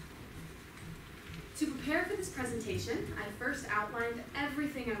 prepare for this presentation, I first outlined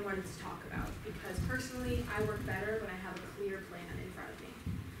everything I wanted to talk about because personally, I work better when I have a clear plan in front of me.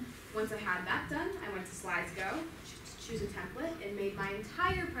 Once I had that done, I went to Slides Go, choose a template, and made my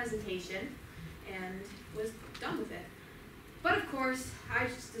entire presentation and was done with it. But of course, I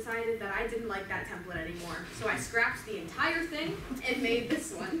just decided that I didn't like that template anymore, so I scrapped the entire thing and made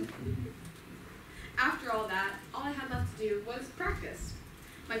this one. After all that, all I had left to do was practice.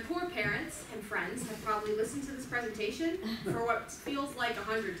 My poor parents and friends have probably listened to this presentation for what feels like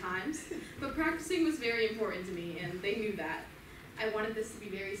 100 times, but practicing was very important to me, and they knew that. I wanted this to be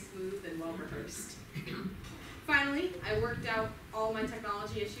very smooth and well rehearsed. Finally, I worked out all my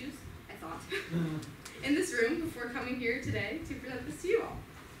technology issues, I thought, in this room before coming here today to present this to you all.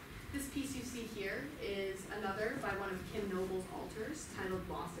 This piece you see here is another by one of Kim Noble's altars titled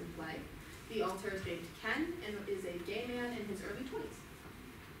Lost in Play. The altar is named Ken and is a gay man in his early 20s.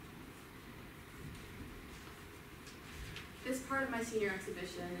 This part of my senior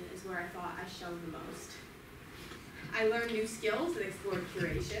exhibition is where I thought I shone the most. I learned new skills and explored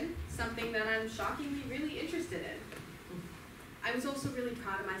curation, something that I'm shockingly really interested in. I was also really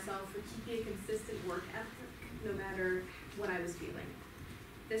proud of myself for keeping a consistent work ethic no matter what I was feeling.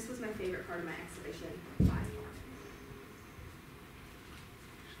 This was my favorite part of my exhibition by far.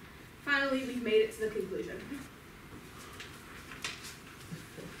 Finally, we've made it to the conclusion.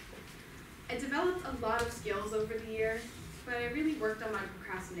 I developed a lot of skills over the year, but I really worked on my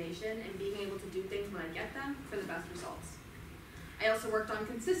procrastination and being able to do things when I get them for the best results. I also worked on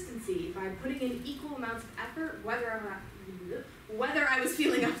consistency by putting in equal amounts of effort, whether I was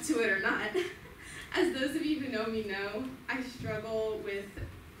feeling up to it or not. As those of you who know me know, I struggle with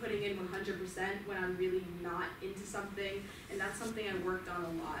putting in 100% when I'm really not into something, and that's something I worked on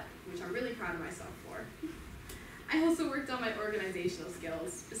a lot, which I'm really proud of myself for. I also worked on my organizational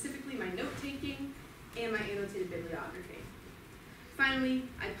skills, specifically my note-taking and my annotated bibliography. Finally,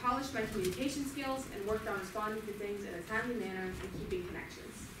 I polished my communication skills and worked on responding to things in a timely manner and keeping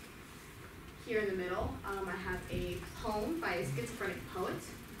connections. Here in the middle, I have a poem by a schizophrenic poet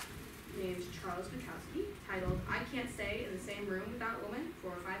named Charles Bukowski titled, "I Can't Stay in the Same Room with That Woman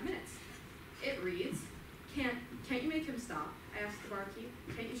for 5 minutes." It reads, Can't you make him stop? I asked the barkeep.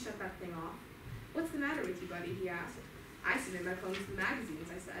 Can't you shut that thing off? What's the matter with you, buddy? He asked. I submit my poems to the magazines,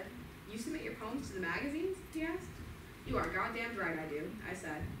 I said. You submit your poems to the magazines? He asked. You are goddamn right I do, I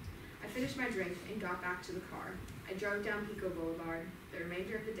said. I finished my drink and got back to the car. I drove down Pico Boulevard. The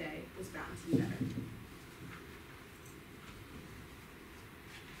remainder of the day was bound to be better.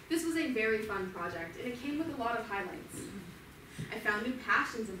 This was a very fun project, and it came with a lot of highlights. I found new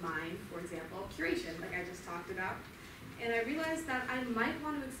passions of mine, for example, curation, like I just talked about, and I realized that I might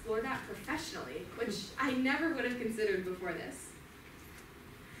want to explore that professionally, which I never would have considered before this.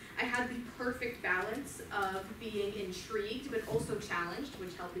 I had the perfect balance of being intrigued but also challenged,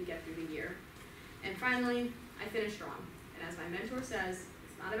 which helped me get through the year. And finally, I finished strong. And as my mentor says,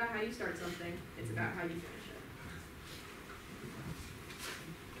 it's not about how you start something, it's about how you finish it.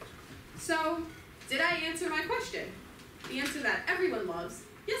 So, did I answer my question? The answer that everyone loves,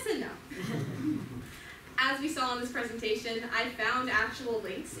 yes and no. As we saw in this presentation, I found actual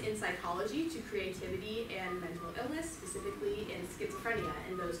links in psychology to creativity and mental illness, specifically in schizophrenia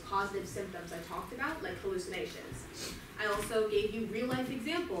and those positive symptoms I talked about, like hallucinations. I also gave you real-life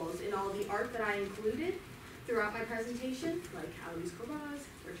examples in all the art that I included throughout my presentation, like Alois Corbaz,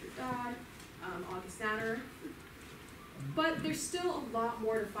 Richard Dodd, August Natter. But there's still a lot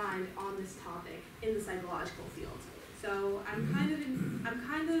more to find on this topic in the psychological field. So I'm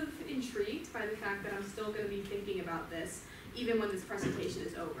kind of intrigued by the fact that I'm still going to be thinking about this even when this presentation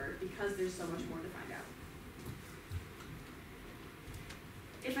is over, because there's so much more to find out.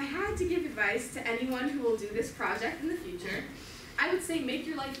 If I had to give advice to anyone who will do this project in the future, I would say make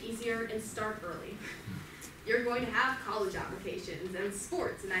your life easier and start early. You're going to have college applications and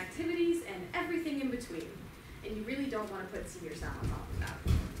sports and activities and everything in between, and you really don't want to put senior sound on top of that.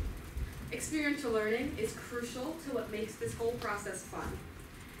 Experiential learning is crucial to what makes this whole process fun.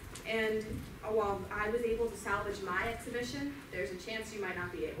 And while I was able to salvage my exhibition, there's a chance you might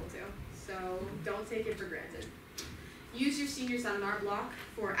not be able to. So don't take it for granted. Use your senior seminar block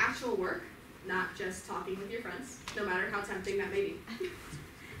for actual work, not just talking with your friends, no matter how tempting that may be.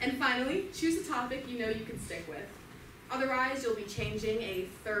 And finally, choose a topic you know you can stick with. Otherwise, you'll be changing a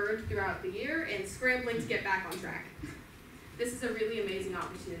third throughout the year and scrambling to get back on track. This is a really amazing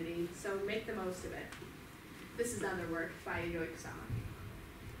opportunity, so make the most of it. This is Other Work by Yayoi Kusama.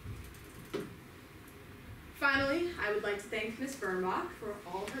 Finally, I would like to thank Ms. Birnbach for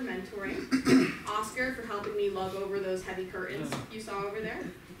all her mentoring, Oscar for helping me lug over those heavy curtains you saw over there,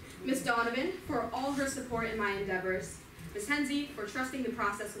 Miss Donovan for all her support in my endeavors, Miss Henze for trusting the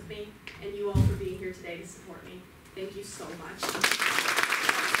process with me, and you all for being here today to support me. Thank you so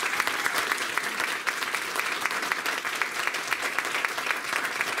much.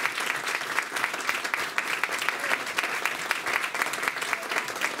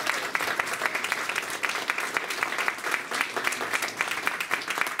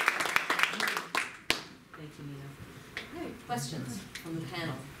 Thank you, Nina. All right, questions from the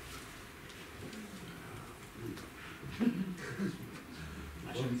panel?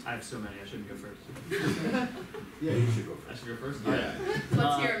 I have so many, I shouldn't go first. Yeah, you should go I first. should go first? Yeah.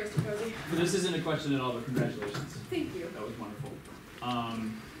 Let's hear it, Mr. Cozy. This isn't a question at all, but congratulations. Thank you. That was wonderful.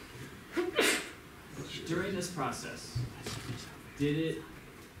 During this process, did it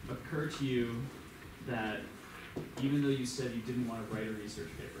occur to you that even though you said you didn't want to write a research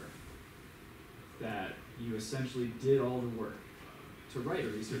paper, that you essentially did all the work to write a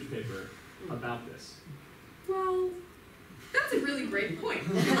research paper about this? Well, that's a really great point.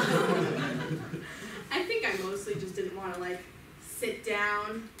 I think I mostly just didn't want to sit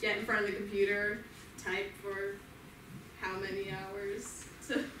down, get in front of the computer, type for how many hours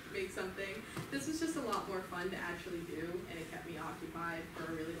to make something. This was just a lot more fun to actually do, and it kept me occupied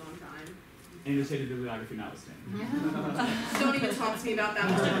for a really long time. Annotated bibliography notwithstanding. Don't even talk to me about that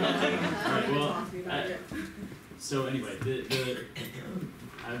one. Alright, Don't even well, talk to me about it. So anyway,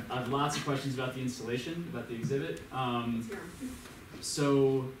 I have lots of questions about the installation, about the exhibit. Let's hear 'em.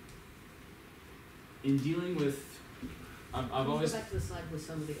 So, in dealing with, I've Can you always, go back to the slide with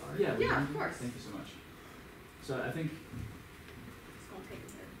some of the art? yeah, Yeah, of course. Thank you so much. So I think, It's gonna take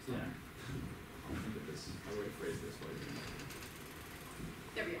a minute. yeah, I'll think of this, I'll rephrase this while you're doing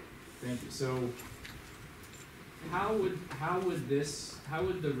it. There we go. Thank you. So, how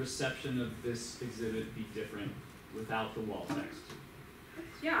would the reception of this exhibit be different without the wall text?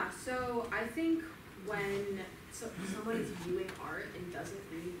 Yeah, so I think when someone is viewing art and doesn't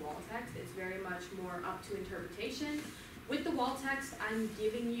read wall text, it's very much more up to interpretation. With the wall text, I'm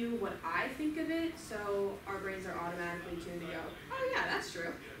giving you what I think of it, so our brains are automatically tuned to go, oh yeah, that's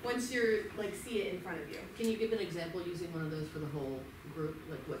true, once you're, see it in front of you. Can you give an example using one of those for the whole group,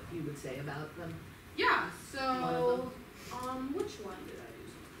 like what you would say about them? Yeah, so, One of which one did I do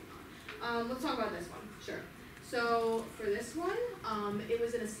something on? Let's talk about this one, sure. So, for this one, it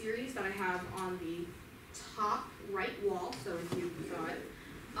was in a series that I have on the top right wall, so if you saw it.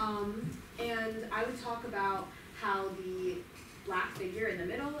 And I would talk about how the black figure in the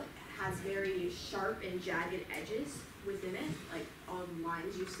middle has very sharp and jagged edges within it, like all the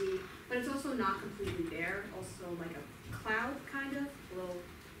lines you see, but it's also not completely there, also like a cloud kind of, a little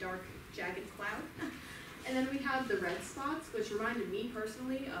dark jagged cloud. And then we have the red spots, which reminded me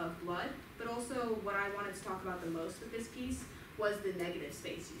personally of blood, but also what I wanted to talk about the most with this piece was the negative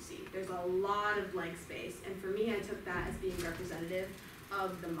space you see. There's a lot of blank space, and for me I took that as being representative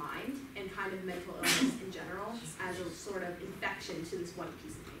of the mind and kind of mental illness in general as a sort of infection to this one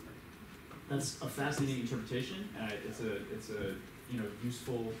piece of paper. That's a fascinating interpretation, and it's a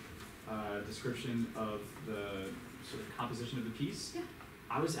useful description of the sort of composition of the piece. Yeah.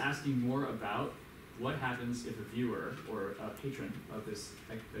 I was asking more about what happens if a viewer or a patron of this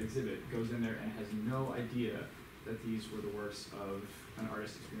exhibit goes in there and has no idea that these were the works of an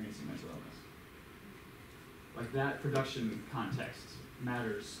artist experiencing mental illness. Like, that production context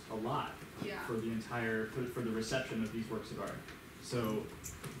matters a lot Yeah. for the entire, for the reception of these works of art. So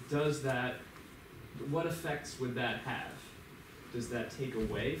what effects would that have? Does that take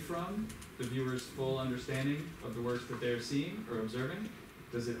away from the viewer's full understanding of the works that they're seeing or observing?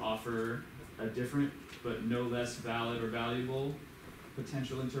 Does it offer a different but no less valid or valuable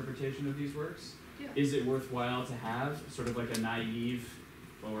potential interpretation of these works? Yeah. Is it worthwhile to have sort of like a naive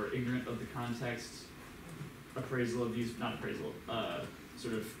or ignorant of the context appraisal of these, not appraisal,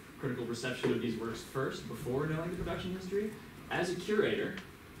 sort of critical reception of these works first before knowing the production history? As a curator,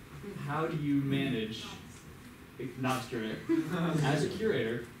 how do you manage, not as curator, as a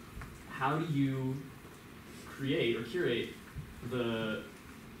curator, how do you create or curate the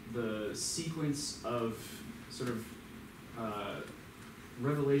sequence of sort of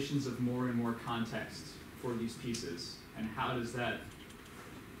revelations of more and more context for these pieces, and how does that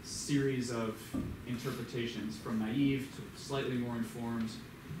series of interpretations from naive to slightly more informed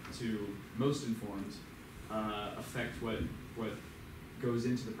to most informed affect what goes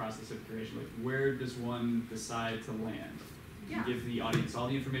into the process of creation? Like, where does one decide to land? Do you give the audience all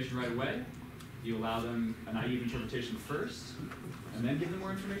the information right away? Do you allow them a naive interpretation first, and then give them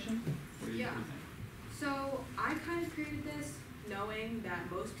more information? What do you think? So I kind of created this knowing that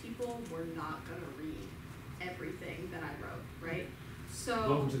most people were not going to read everything that I wrote, right? So.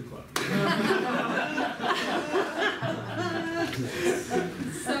 Welcome to the club.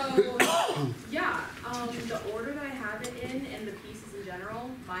 So, yeah, the order that I have it in and the pieces in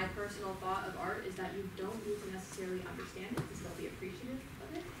general, my personal thought of art is that you don't need to necessarily understand it to still be appreciative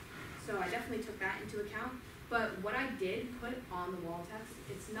of it. So I definitely took that into account. But what I did put on the wall text,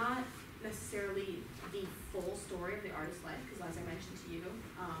 it's not necessarily the full story of the artist's life, because as I mentioned to you,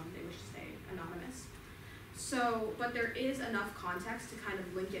 they wish to stay anonymous. So, but there is enough context to kind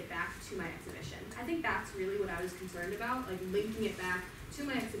of link it back to my exhibition. I think that's really what I was concerned about, like linking it back to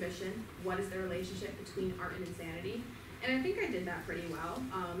my exhibition. What is the relationship between art and insanity? And I think I did that pretty well.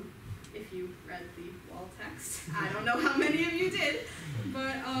 If you read the wall text, I don't know how many of you did,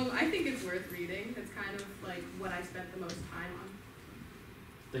 but I think it's worth reading. It's kind of like what I spent the most time on.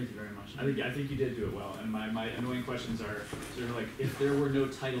 Thank you very much. I think you did do it well. And my annoying questions are sort of like, if there were no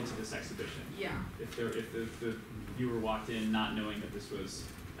title to this exhibition, Yeah. if the viewer walked in not knowing that this was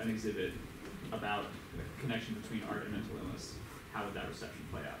an exhibit about the connection between art and mental illness, how would that reception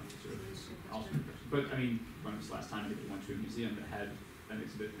play out? Sort of also an question. But I mean, when was the last time you went to a museum that had an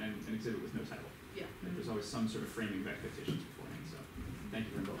exhibit with no title? Yeah. Like, there's always some sort of framing of expectations beforehand. So thank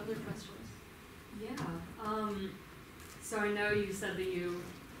you for both. Other questions? Yeah. So I know you said that you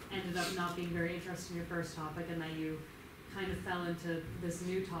ended up not being very interested in your first topic and that you kind of fell into this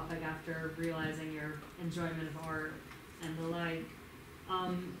new topic after realizing your enjoyment of art and the like.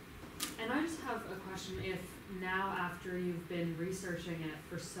 And I just have a question. If now, after you've been researching it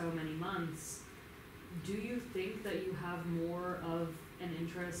for so many months, do you think that you have more of an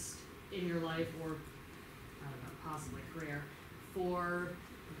interest in your life, or I don't know, possibly career, for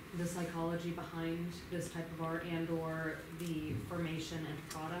the psychology behind this type of art and or the formation and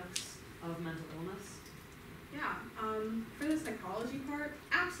products of mental illness? Yeah, for the psychology part,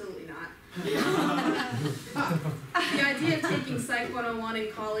 absolutely not. The idea of taking Psych 101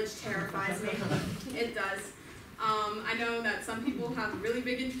 in college terrifies me. It does. I know that some people have a really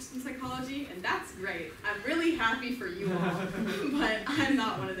big interest in psychology, and that's great. I'm really happy for you all, but I'm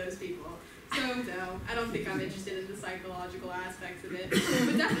not one of those people. So no, I don't think I'm interested in the psychological aspects of it.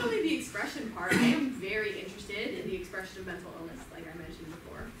 But definitely the expression part. I am very interested in the expression of mental illness, like I mentioned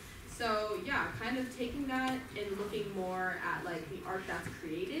before. So yeah, kind of taking that and looking more at like the art that's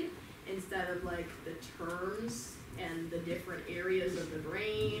created instead of like the terms and the different areas of the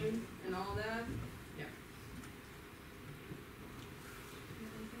brain and all that. Yeah.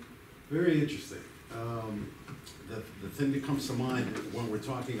 Very interesting. The thing that comes to mind when we're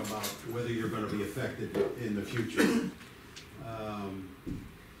talking about whether you're going to be affected in the future.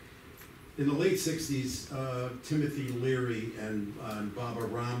 In the late 60s, Timothy Leary and Baba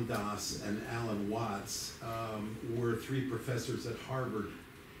Ram Das and Alan Watts were three professors at Harvard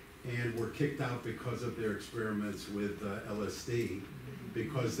and were kicked out because of their experiments with LSD,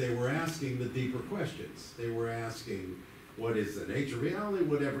 because they were asking the deeper questions. They were asking, what is the nature of reality,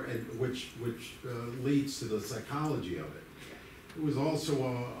 whatever, and which leads to the psychology of it. It was also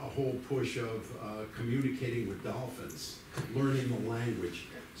a whole push of communicating with dolphins, learning the language.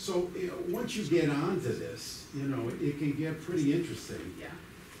 So once you get onto this, it can get pretty interesting. Yeah.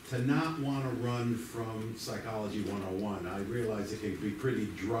 To not want to run from Psychology 101. I realize it can be pretty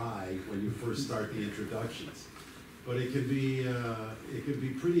dry when you first start the introductions, but it can be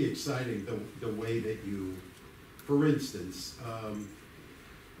pretty exciting the way that you. For instance,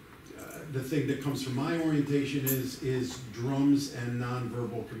 the thing that comes from my orientation is drums and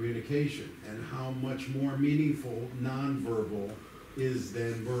nonverbal communication, and how much more meaningful nonverbal is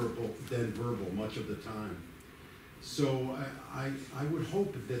than verbal much of the time. So I would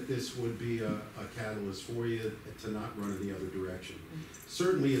hope that this would be a catalyst for you to not run in the other direction.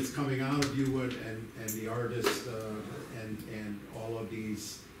 Certainly it's coming out of you and the artist and all of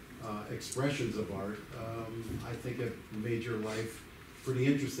these expressions of art, I think have made your life pretty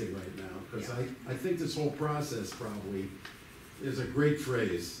interesting right now, because I think this whole process probably is a great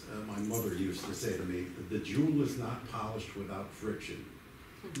phrase my mother used to say to me: the jewel is not polished without friction.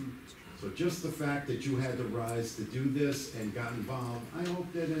 So just the fact that you had to rise to do this and got involved, I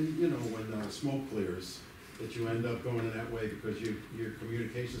hope that when smoke clears, that you end up going in that way, because your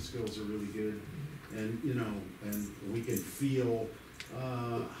communication skills are really good, and and we can feel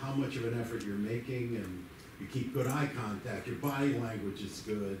how much of an effort you're making, and you keep good eye contact, your body language is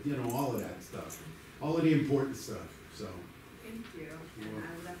good, all of that stuff, all of the important stuff. So Thank you, and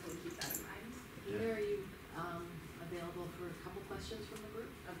I will definitely keep that in mind. Either are you available for a couple questions from the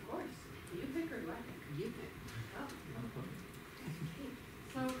group? Of course. You pick or do I pick? You pick.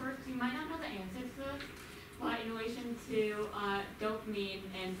 So first, you might not know the answer to this, but in relation to dopamine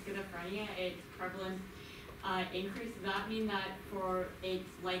and schizophrenia, it's prevalent increase, does that mean that for it's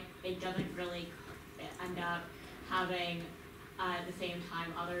like it doesn't really end up having at the same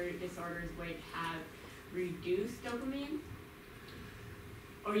time other disorders would have reduced dopamine?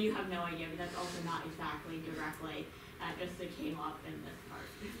 Or you have no idea, but that's also not exactly directly, just it came up in this part.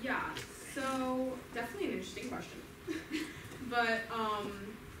 Yeah, so definitely an interesting question. But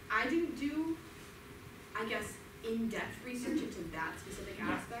I didn't do, I guess, in-depth research into that specific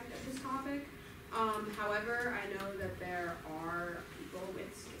aspect of this topic. However, I know that there are people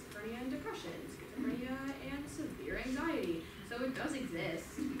with schizophrenia and depression, schizophrenia and severe anxiety. So it does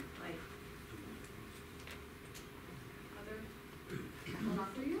exist. Like,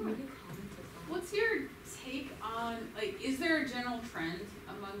 What's your take on, like, is there a general trend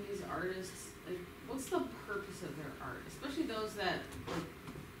among these artists? Like, what's the purpose of their art? Especially those that, like,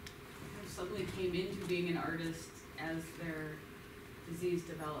 suddenly came into being an artist as their disease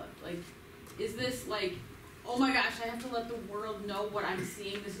developed. Like, is this like, oh my gosh, I have to let the world know what I'm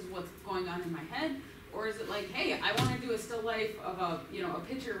seeing, this is what's going on in my head? Or is it like, hey, I want to do a still life of a, you know, a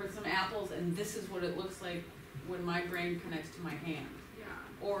picture with some apples and this is what it looks like when my brain connects to my hand?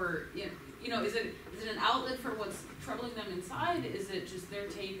 yeah. Or, you know, is it an outlet for what's troubling them inside? Is it just their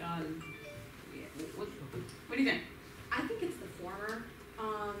take on, what do you think? I think it's the former,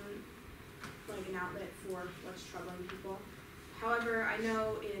 like an outlet for what's troubling people. However, I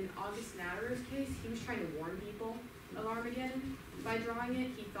know in August Natterer's case, he was trying to warn people of Armageddon by drawing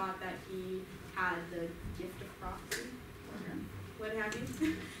it. He thought that he had the gift of prophecy, or what have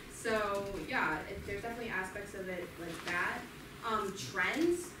you. So yeah, there's definitely aspects of it like that.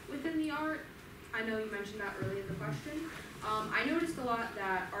 Trends within the art, I know you mentioned that earlier in the question. I noticed a lot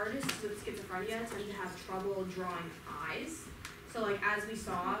that artists with schizophrenia tend to have trouble drawing eyes. So like as we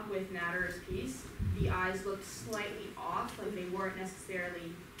saw with Natterer's piece, the eyes looked slightly off, like they weren't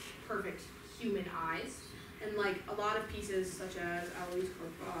necessarily perfect human eyes. And like a lot of pieces such as Eloise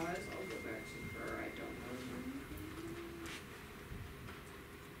Corpaz, I'll go back to her, I don't know.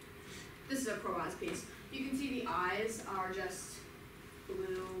 This is a Corpaz piece. You can see the eyes are just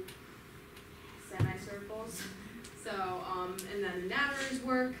blue semicircles. So, and then Natterer's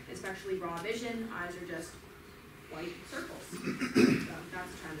work, especially Raw Vision, eyes are just white circles. So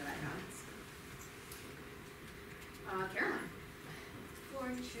that's a trend that I found. Caroline. For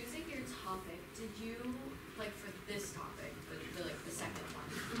choosing your topic, did you, like for this topic, the second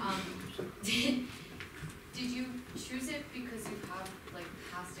one, did you choose it because you have like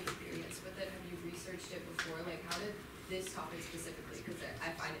past experience with it? Have you researched it before? Like how did this topic specifically, because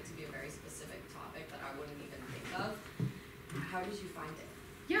I find it to be a very specific topic that I wouldn't even think of. How did you find it?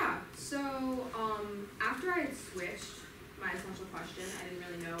 Yeah, so after I had switched my essential question, I didn't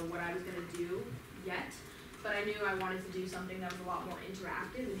really know what I was going to do yet, but I knew I wanted to do something that was a lot more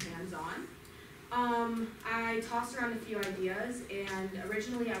interactive and hands-on. I tossed around a few ideas, and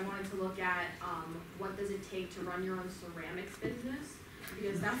originally I wanted to look at what does it take to run your own ceramics business,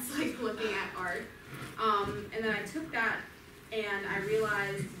 because that's like looking at art. And then I took that and I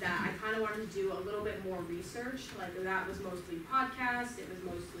realized that I kind of wanted to do a little bit more research. Like that was mostly podcasts, it was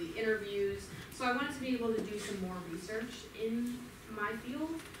mostly interviews. So I wanted to be able to do some more research in my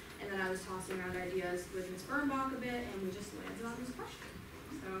field. And then I was tossing around ideas with Ms. Birnbach a bit, and we just landed on this question.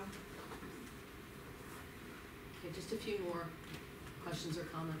 So. Okay, just a few more questions or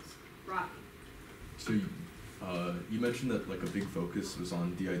comments. Robbie. So you mentioned that like a big focus was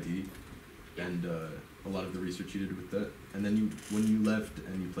on DID, and a lot of the research you did with that. And then when you left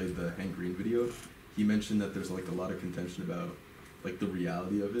and you played the Hank Green video, he mentioned that there's like a lot of contention about like the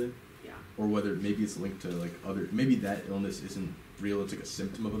reality of it, Yeah. or whether maybe it's linked to like other, maybe that illness isn't real, it's like a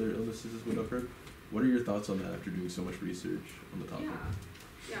symptom of other illnesses is what I've heard. What are your thoughts on that after doing so much research on the topic?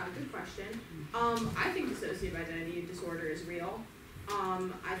 Yeah, good question. I think dissociative identity disorder is real.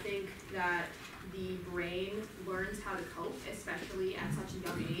 I think that the brain learns how to cope, especially at such a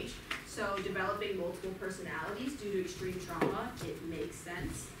young age. So developing multiple personalities due to extreme trauma, it makes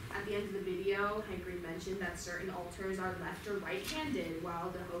sense. At the end of the video, Hank Green mentioned that certain alters are left or right-handed,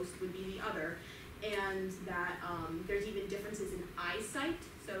 while the host would be the other. And that there's even differences in eyesight.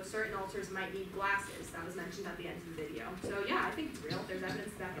 So certain alters might need glasses. That was mentioned at the end of the video. So yeah, I think it's real. There's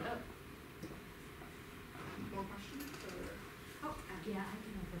evidence to back it up. More questions? Oh, Yeah, I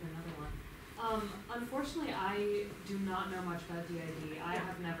can up with another one. Unfortunately, I do not know much about DID. I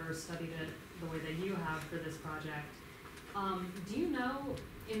have never studied it the way that you have for this project. Do you know,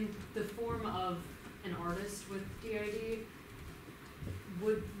 in the form of an artist with DID,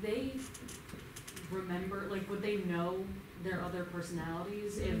 would they remember, like, would they know their other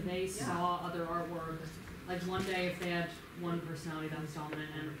personalities if they saw other artwork? Like one day if they had one personality that was dominant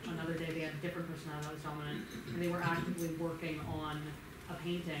and another day they had a different personality that was dominant and they were actively working on a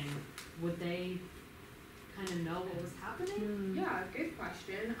painting, would they kind of know what was happening? Yeah, good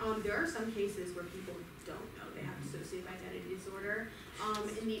question. There are some cases where people don't know they have dissociative identity disorder.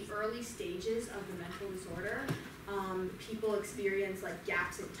 In the early stages of the mental disorder, people experience like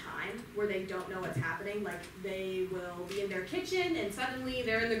gaps in time where they don't know what's happening. Like they will be in their kitchen and suddenly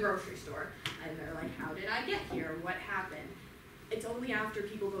they're in the grocery store and they're like, how did I get here? What happened? It's only after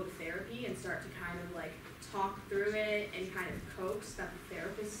people go to therapy and start to kind of like talk through it and kind of coax that the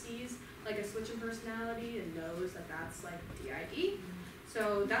therapist sees like a switch in personality and knows that that's like DID.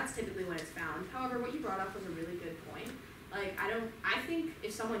 So that's typically when it's found. However, what you brought up was a really good point. Like, I think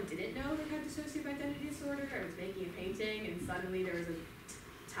if someone didn't know they had dissociative identity disorder, or was making a painting and suddenly there was a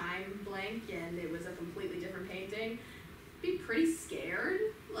time blank and it was a completely different painting, be pretty scared.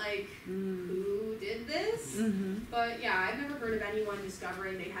 Like, who did this? But yeah, I've never heard of anyone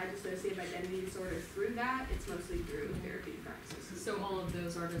discovering they had dissociative identity disorder through that. It's mostly through therapy practices. So all of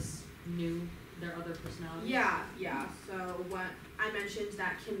those artists knew their other personalities? Yeah. So what I mentioned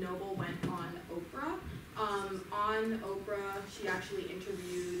that Kim Noble went on Oprah. On Oprah, she actually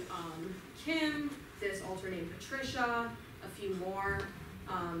interviewed Kim, this alter named Patricia, a few more.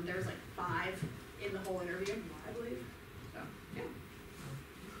 There was like 5 in the whole interview, I believe. So, yeah.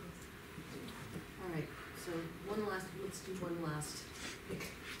 All right, so let's do one last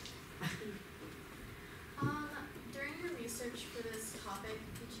pick. During your research for this topic,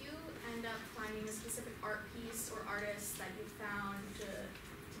 did you end up finding a specific art piece or artist that you found to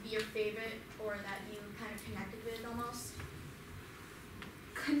be your favorite or that you kind of connected with almost?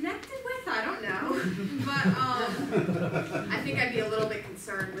 Connected with? I don't know. But I think I'd be a little bit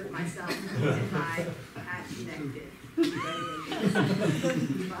concerned with myself if I had connected.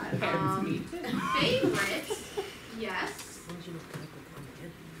 But favorite, yes.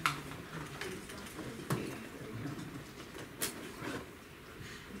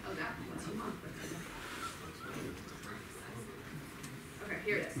 Oh, that what's you want? Okay,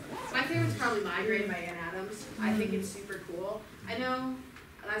 here it is. My favorite's probably Migraine by Ann Adams. I think it's super cool. I know,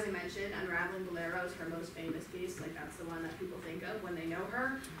 as I mentioned, Unraveling Bolero is her most famous piece. Like, that's the one that people think of when they know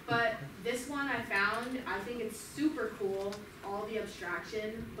her. But this one I found, I think it's super cool. All the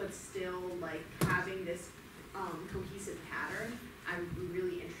abstraction, but still, like, having this cohesive pattern I'm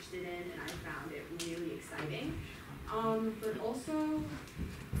really interested in, and I found it really exciting. But also,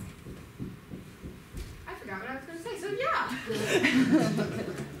 I forgot what I was going to say, so yeah.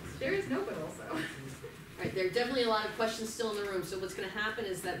 There is no but also. All right, there are definitely a lot of questions still in the room, so what's going to happen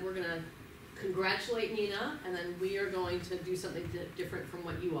is that we're going to congratulate Ninah, and then we are going to do something different from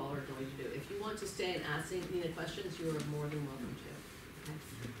what you all are going to do. If you want to stay and ask Ninah questions, you are more than welcome to. Okay?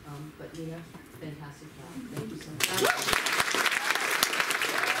 But Ninah, fantastic job. Thank you so much.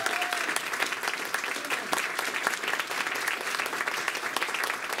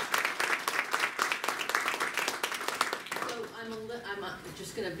 I'm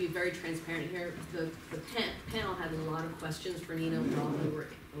just going to be very transparent here. The panel had a lot of questions for Ninah while we were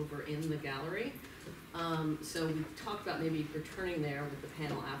over in the gallery. So we talked about maybe returning there with the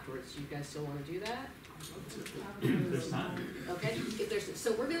panel afterwards. Do you guys still want to do that? There's time. Okay.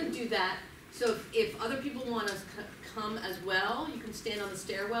 So we're going to do that. So if other people want to come as well, you can stand on the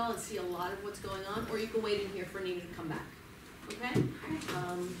stairwell and see a lot of what's going on, or you can wait in here for Ninah to come back. Okay?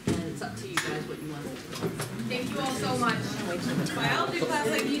 And it's up to you guys what you want to do. Thank you all so much. Biology class,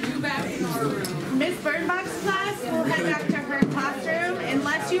 I need you back in our room. Miss Birnbach's class will head back to her classroom.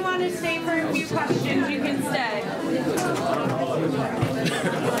 Unless you want to stay for a few questions, you can stay.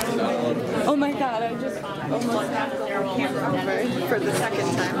 Oh my God, I just almost had the camera over for the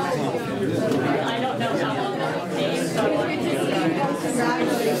second time. I don't know how long that will take, so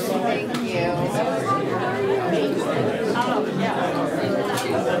Thank you.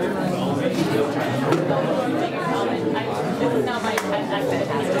 This is not my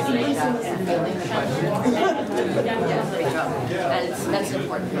And that's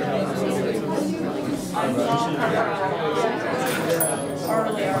important.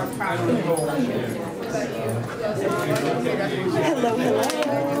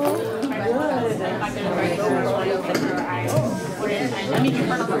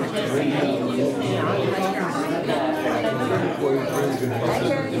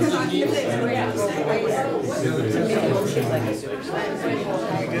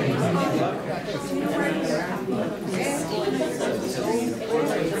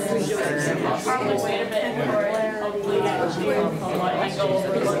 See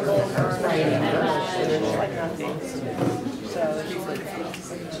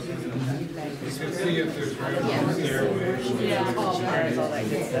if there's room stairways.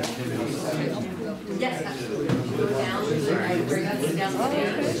 Yes, absolutely. Go down,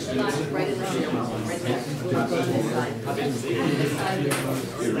 downstairs, right in the middle, right there. This side.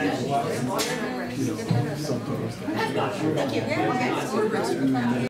 Thank you. Okay.